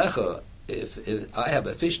 If I have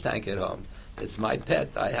a fish tank at home, it's my pet.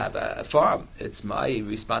 I have a farm. It's my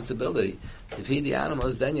responsibility to feed the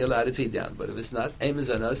animals. Then you're allowed to feed the animals. But if it's not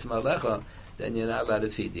emazanos malecha, then you're not allowed to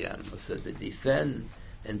feed the animals. So the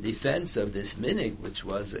defense of this minig, which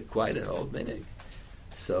was quite an old minig.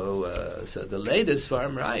 So the latest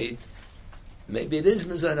farm right, maybe it is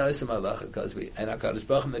mezanos malecha because we and HaKadosh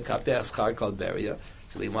Baruch Hu mekapech schar kol beria.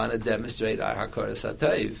 So we want to demonstrate our hakoras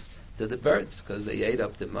hatayv to the birds because they ate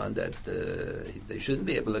up the man that they shouldn't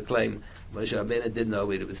be able to claim Moshe Rabbeinu didn't know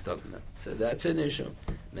what he was talking about. So that's an issue.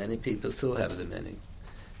 Many people still have the meaning.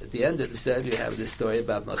 At the end of the story, we have this story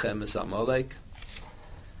about Melchemes Amalek.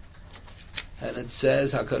 And it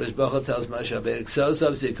says, HaKadosh Baruch Hu tells Moshe Rabbeinu,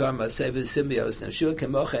 Ksosav zikar ma'aseh v'simbios, nashua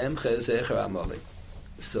kemocha emcha zecher Amalek.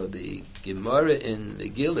 So the Gemara in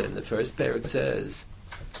Megillah, in the first parak, says,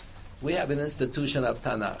 we have an institution of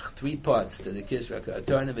Tanakh, 3 parts to the Kisra,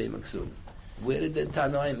 Torah, Nevi'im, Maksum. Where did the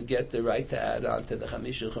Tanoim get the right to add on to the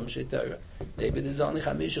Chamisha Chumshei Torah? Maybe there's only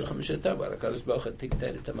Chamisha Chumshei Torah, but HaKadosh Baruch Hu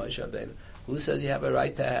dictated to Moshe Rabbeinu. Who says you have a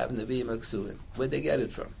right to have Nevi'im, Maksum? Where'd they get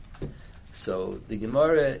it from? So the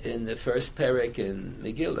Gemara in the first parak in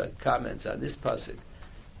Megillah comments on this pasuk.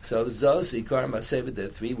 So Zos Ikar Masefer, there are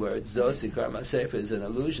 3 words. Zos Ikar Masefer is an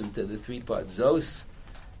allusion to the 3 parts. Zos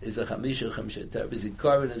is a Chamisha Chumshei Torah.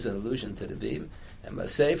 Zikaron is an allusion to the Nevi'im, and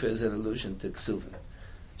Masefer is an allusion to Ksuvim.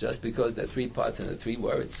 Just because there are 3 parts and the 3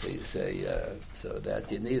 words, so you say so that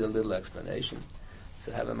you need a little explanation.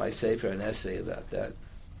 So have in my Sefer an essay about that.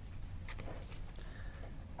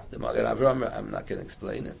 The Magen Avraham, I'm not going to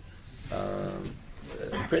explain it.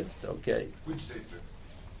 Print, okay. Which Sefer?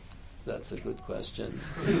 That's a good question.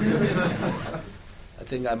 I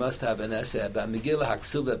think I must have an essay about Megillah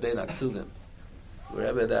Haksuva Ben Haksuvim.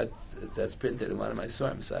 Wherever that's printed in one of my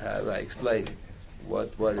storms, I explain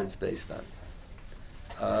what it's based on.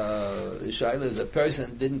 Shaila is a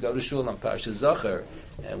person didn't go to shul on Parsha Zachar,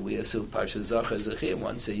 and we assume Parsha Zachar is a chiyuv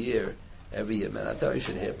once a year. Every year, Menatari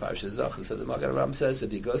should hear Parsha Zachar. So the Magen Avraham says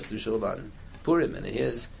if he goes to shul on Purim and he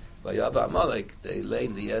hears Vayav Amalek, they lay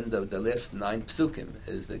in the end of the last 9 psukim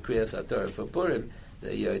is the Kriyas HaTorah for Purim. The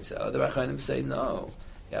Yotzei. Other Achanim say no.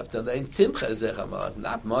 You have to learn Timcha Zech Amalek,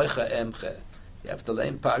 not Moicha Emche. You have to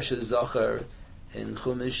learn Parsha Zachar in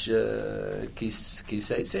Chumash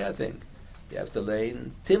Kiseitze, I think. You have to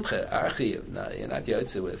learn Timcha Archiv. No, you're not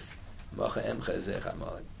Yotzei with Moicha Emche Zech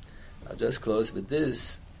Amalek. I'll just close with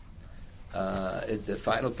this. The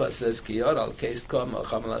final part says Ki Yoral Keis Kom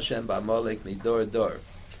Chamal Hashem Ba'Amalek Midor Dor.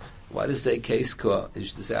 Why does they case call? It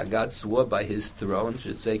should say, God swore by his throne. It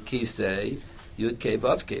should say, Kisei, Yud Kei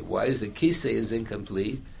Vav Kei. Why is the Kisei is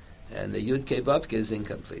incomplete and the Yud Kei Vav Kei is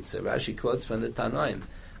incomplete? So Rashi quotes from the Tanoim.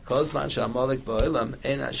 Kozman Shamalek Ba'olam,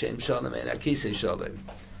 Ein Hashem Shalom, Ein HaKisei Shalom.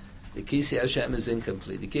 The Kisei Hashem is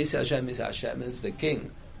incomplete. The Kisei Hashem is the king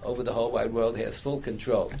over the whole wide world. He has full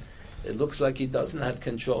control. It looks like he doesn't have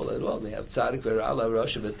control at all. We have Tzadik V'Ra'ala,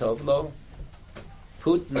 Rosh V'Tovlo.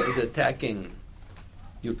 Putin is attacking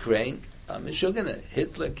Ukraine.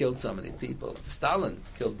 Hitler killed so many people. Stalin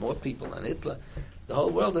killed more people than Hitler. The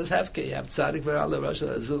whole world is hefke. You have Tzadik V'Ra'ala, Rosh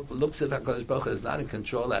looks as if HaKadosh Baruch Hu is not in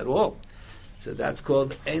control at all. So that's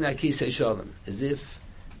called Ein HaKisei Shalom. As if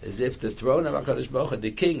the throne of HaKadosh Baruch Hu,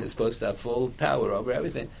 the king, is supposed to have full power over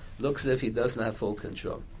everything. Looks as if he doesn't have full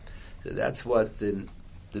control. So that's what the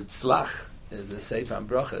Tzlach is a Sefer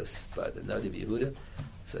Brachas by the Nadiv Yehuda.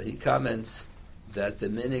 So he comments that the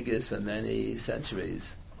minig is for many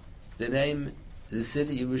centuries. The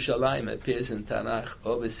city Yerushalayim appears in Tanakh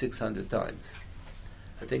over 600 times.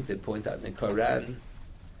 I think they point out in the Quran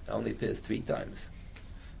it only appears 3 times.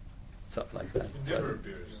 Something like that. It never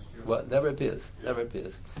appears. What? Never appears. Yeah. Never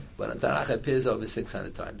appears. But in Tanakh it appears over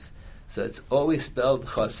 600 times. So it's always spelled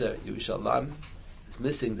Chaser. Yerushalayim is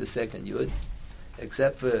missing the second Yud,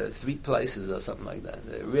 except for 3 places or something like that.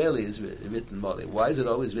 It rarely is written Moli. Why is it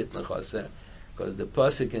always written Chaser? Because the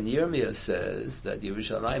pasuk in Yirmiyah says that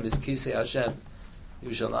Yerushalayim is Kisei Hashem.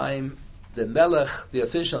 Yerushalayim, the Melech, the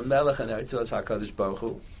official Melech in Eretz Yisrael is HaKadosh Baruch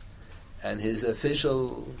Hu, and his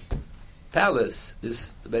official palace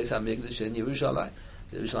is the Beis HaMikdash in Yerushalayim.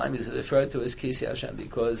 Yerushalayim is referred to as Kisei Hashem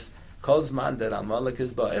because Kol Zman that Amalek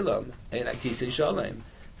is Ba'elam, Ein HaKisei Shalom.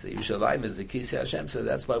 So Yerushalayim is the Kisei Hashem, so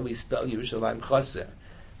that's why we spell Yerushalayim Chaser.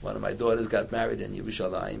 One of my daughters got married in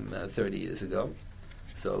Yerushalayim 30 years ago.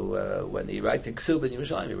 So when you write the Ksub in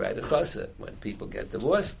Yerushalayim, you write a Chassid. When people get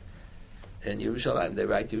divorced in Yerushalayim, they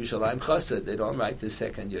write Yerushalayim Chassid. They don't write the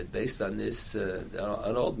second Yud, based on this, an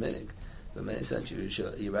old minig. For many centuries,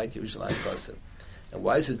 you write Yerushalayim Chassid. And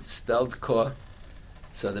why is it spelled Ko?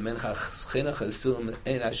 So the Mincha Chinuch assume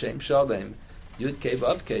Ein Hashem Shalom, Yud Kei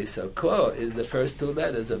Vav Kei. So Ko is the first 2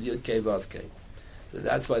 letters of Yud Kei Vav Kei. So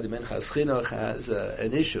that's why the Mincha Chinuch has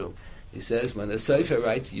an issue. He says when the Sefer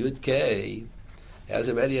writes Yud Kei, he has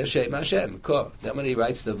already a Shem Hashem, Ko. Then when he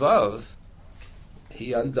writes the Vav,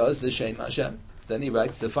 he undoes the Shem Hashem. Then he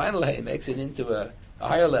writes the final Hey, makes it into a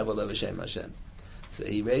higher level of a Shem Hashem. So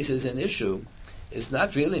he raises an issue. It's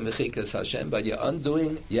not really Mechikas Hashem, but you're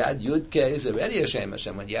undoing Yad Yud Kei is already a Shem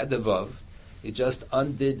Hashem. When you had the Vav, you just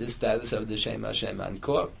undid the status of the Shem Hashem on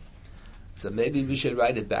Ko. So maybe we should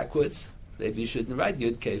write it backwards. Maybe you shouldn't write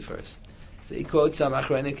Yud K first. So he quotes some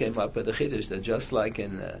Achronim came up with the Chiddush that just like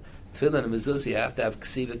in Tefillin and Mezuzah you have to have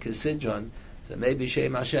Ksiva Kesidron. So maybe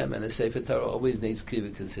Shem Hashem and a Sefer Torah always needs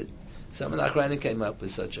Ksiva Kesidron. Some Achronim came up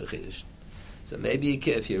with such a Chiddush. So maybe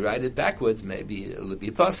if you write it backwards, maybe it'll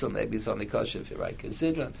be possible. Maybe it's only kosher if you write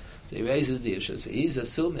Kesidron. So he raises the issue. So he's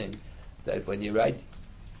assuming that when you write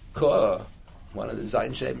Kor, one of the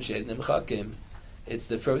Zayin Shem Shedim Chakim, it's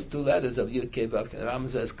the first two letters of Yud Kei Vav Kei. The Rambam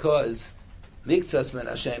says Kor is Miktzas Men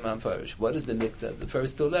Hashem Amfarish. What is the Miktzah? The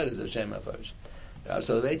first two letters of Shem Amfarish. Rav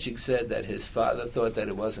Soloveitchik said that his father thought that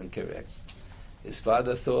it wasn't correct. His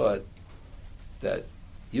father thought that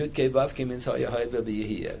Yud Kei Vav Kei means Hoyahayva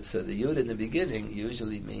B'Yehiyah. So the Yud in the beginning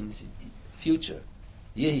usually means future,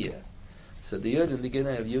 Yehiyah. So the Yud in the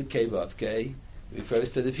beginning of Yud Kei Vav Kei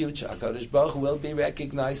refers to the future. HaKadosh Baruch Hu will be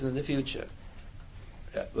recognized in the future.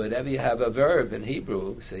 Whenever you have a verb in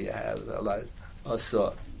Hebrew, so you have a lot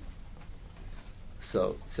also.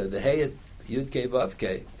 So the Hey Yud Kei Vav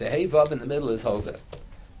Kei, the Hey Vav in the middle is Hove.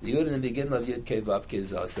 The Yud in the beginning of Yud Kei Vav Kei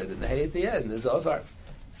is Osed, and the Hey at the end is Ovar.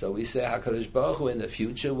 So we say HaKadosh Baruch Hu in the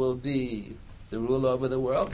future will be the ruler over the world.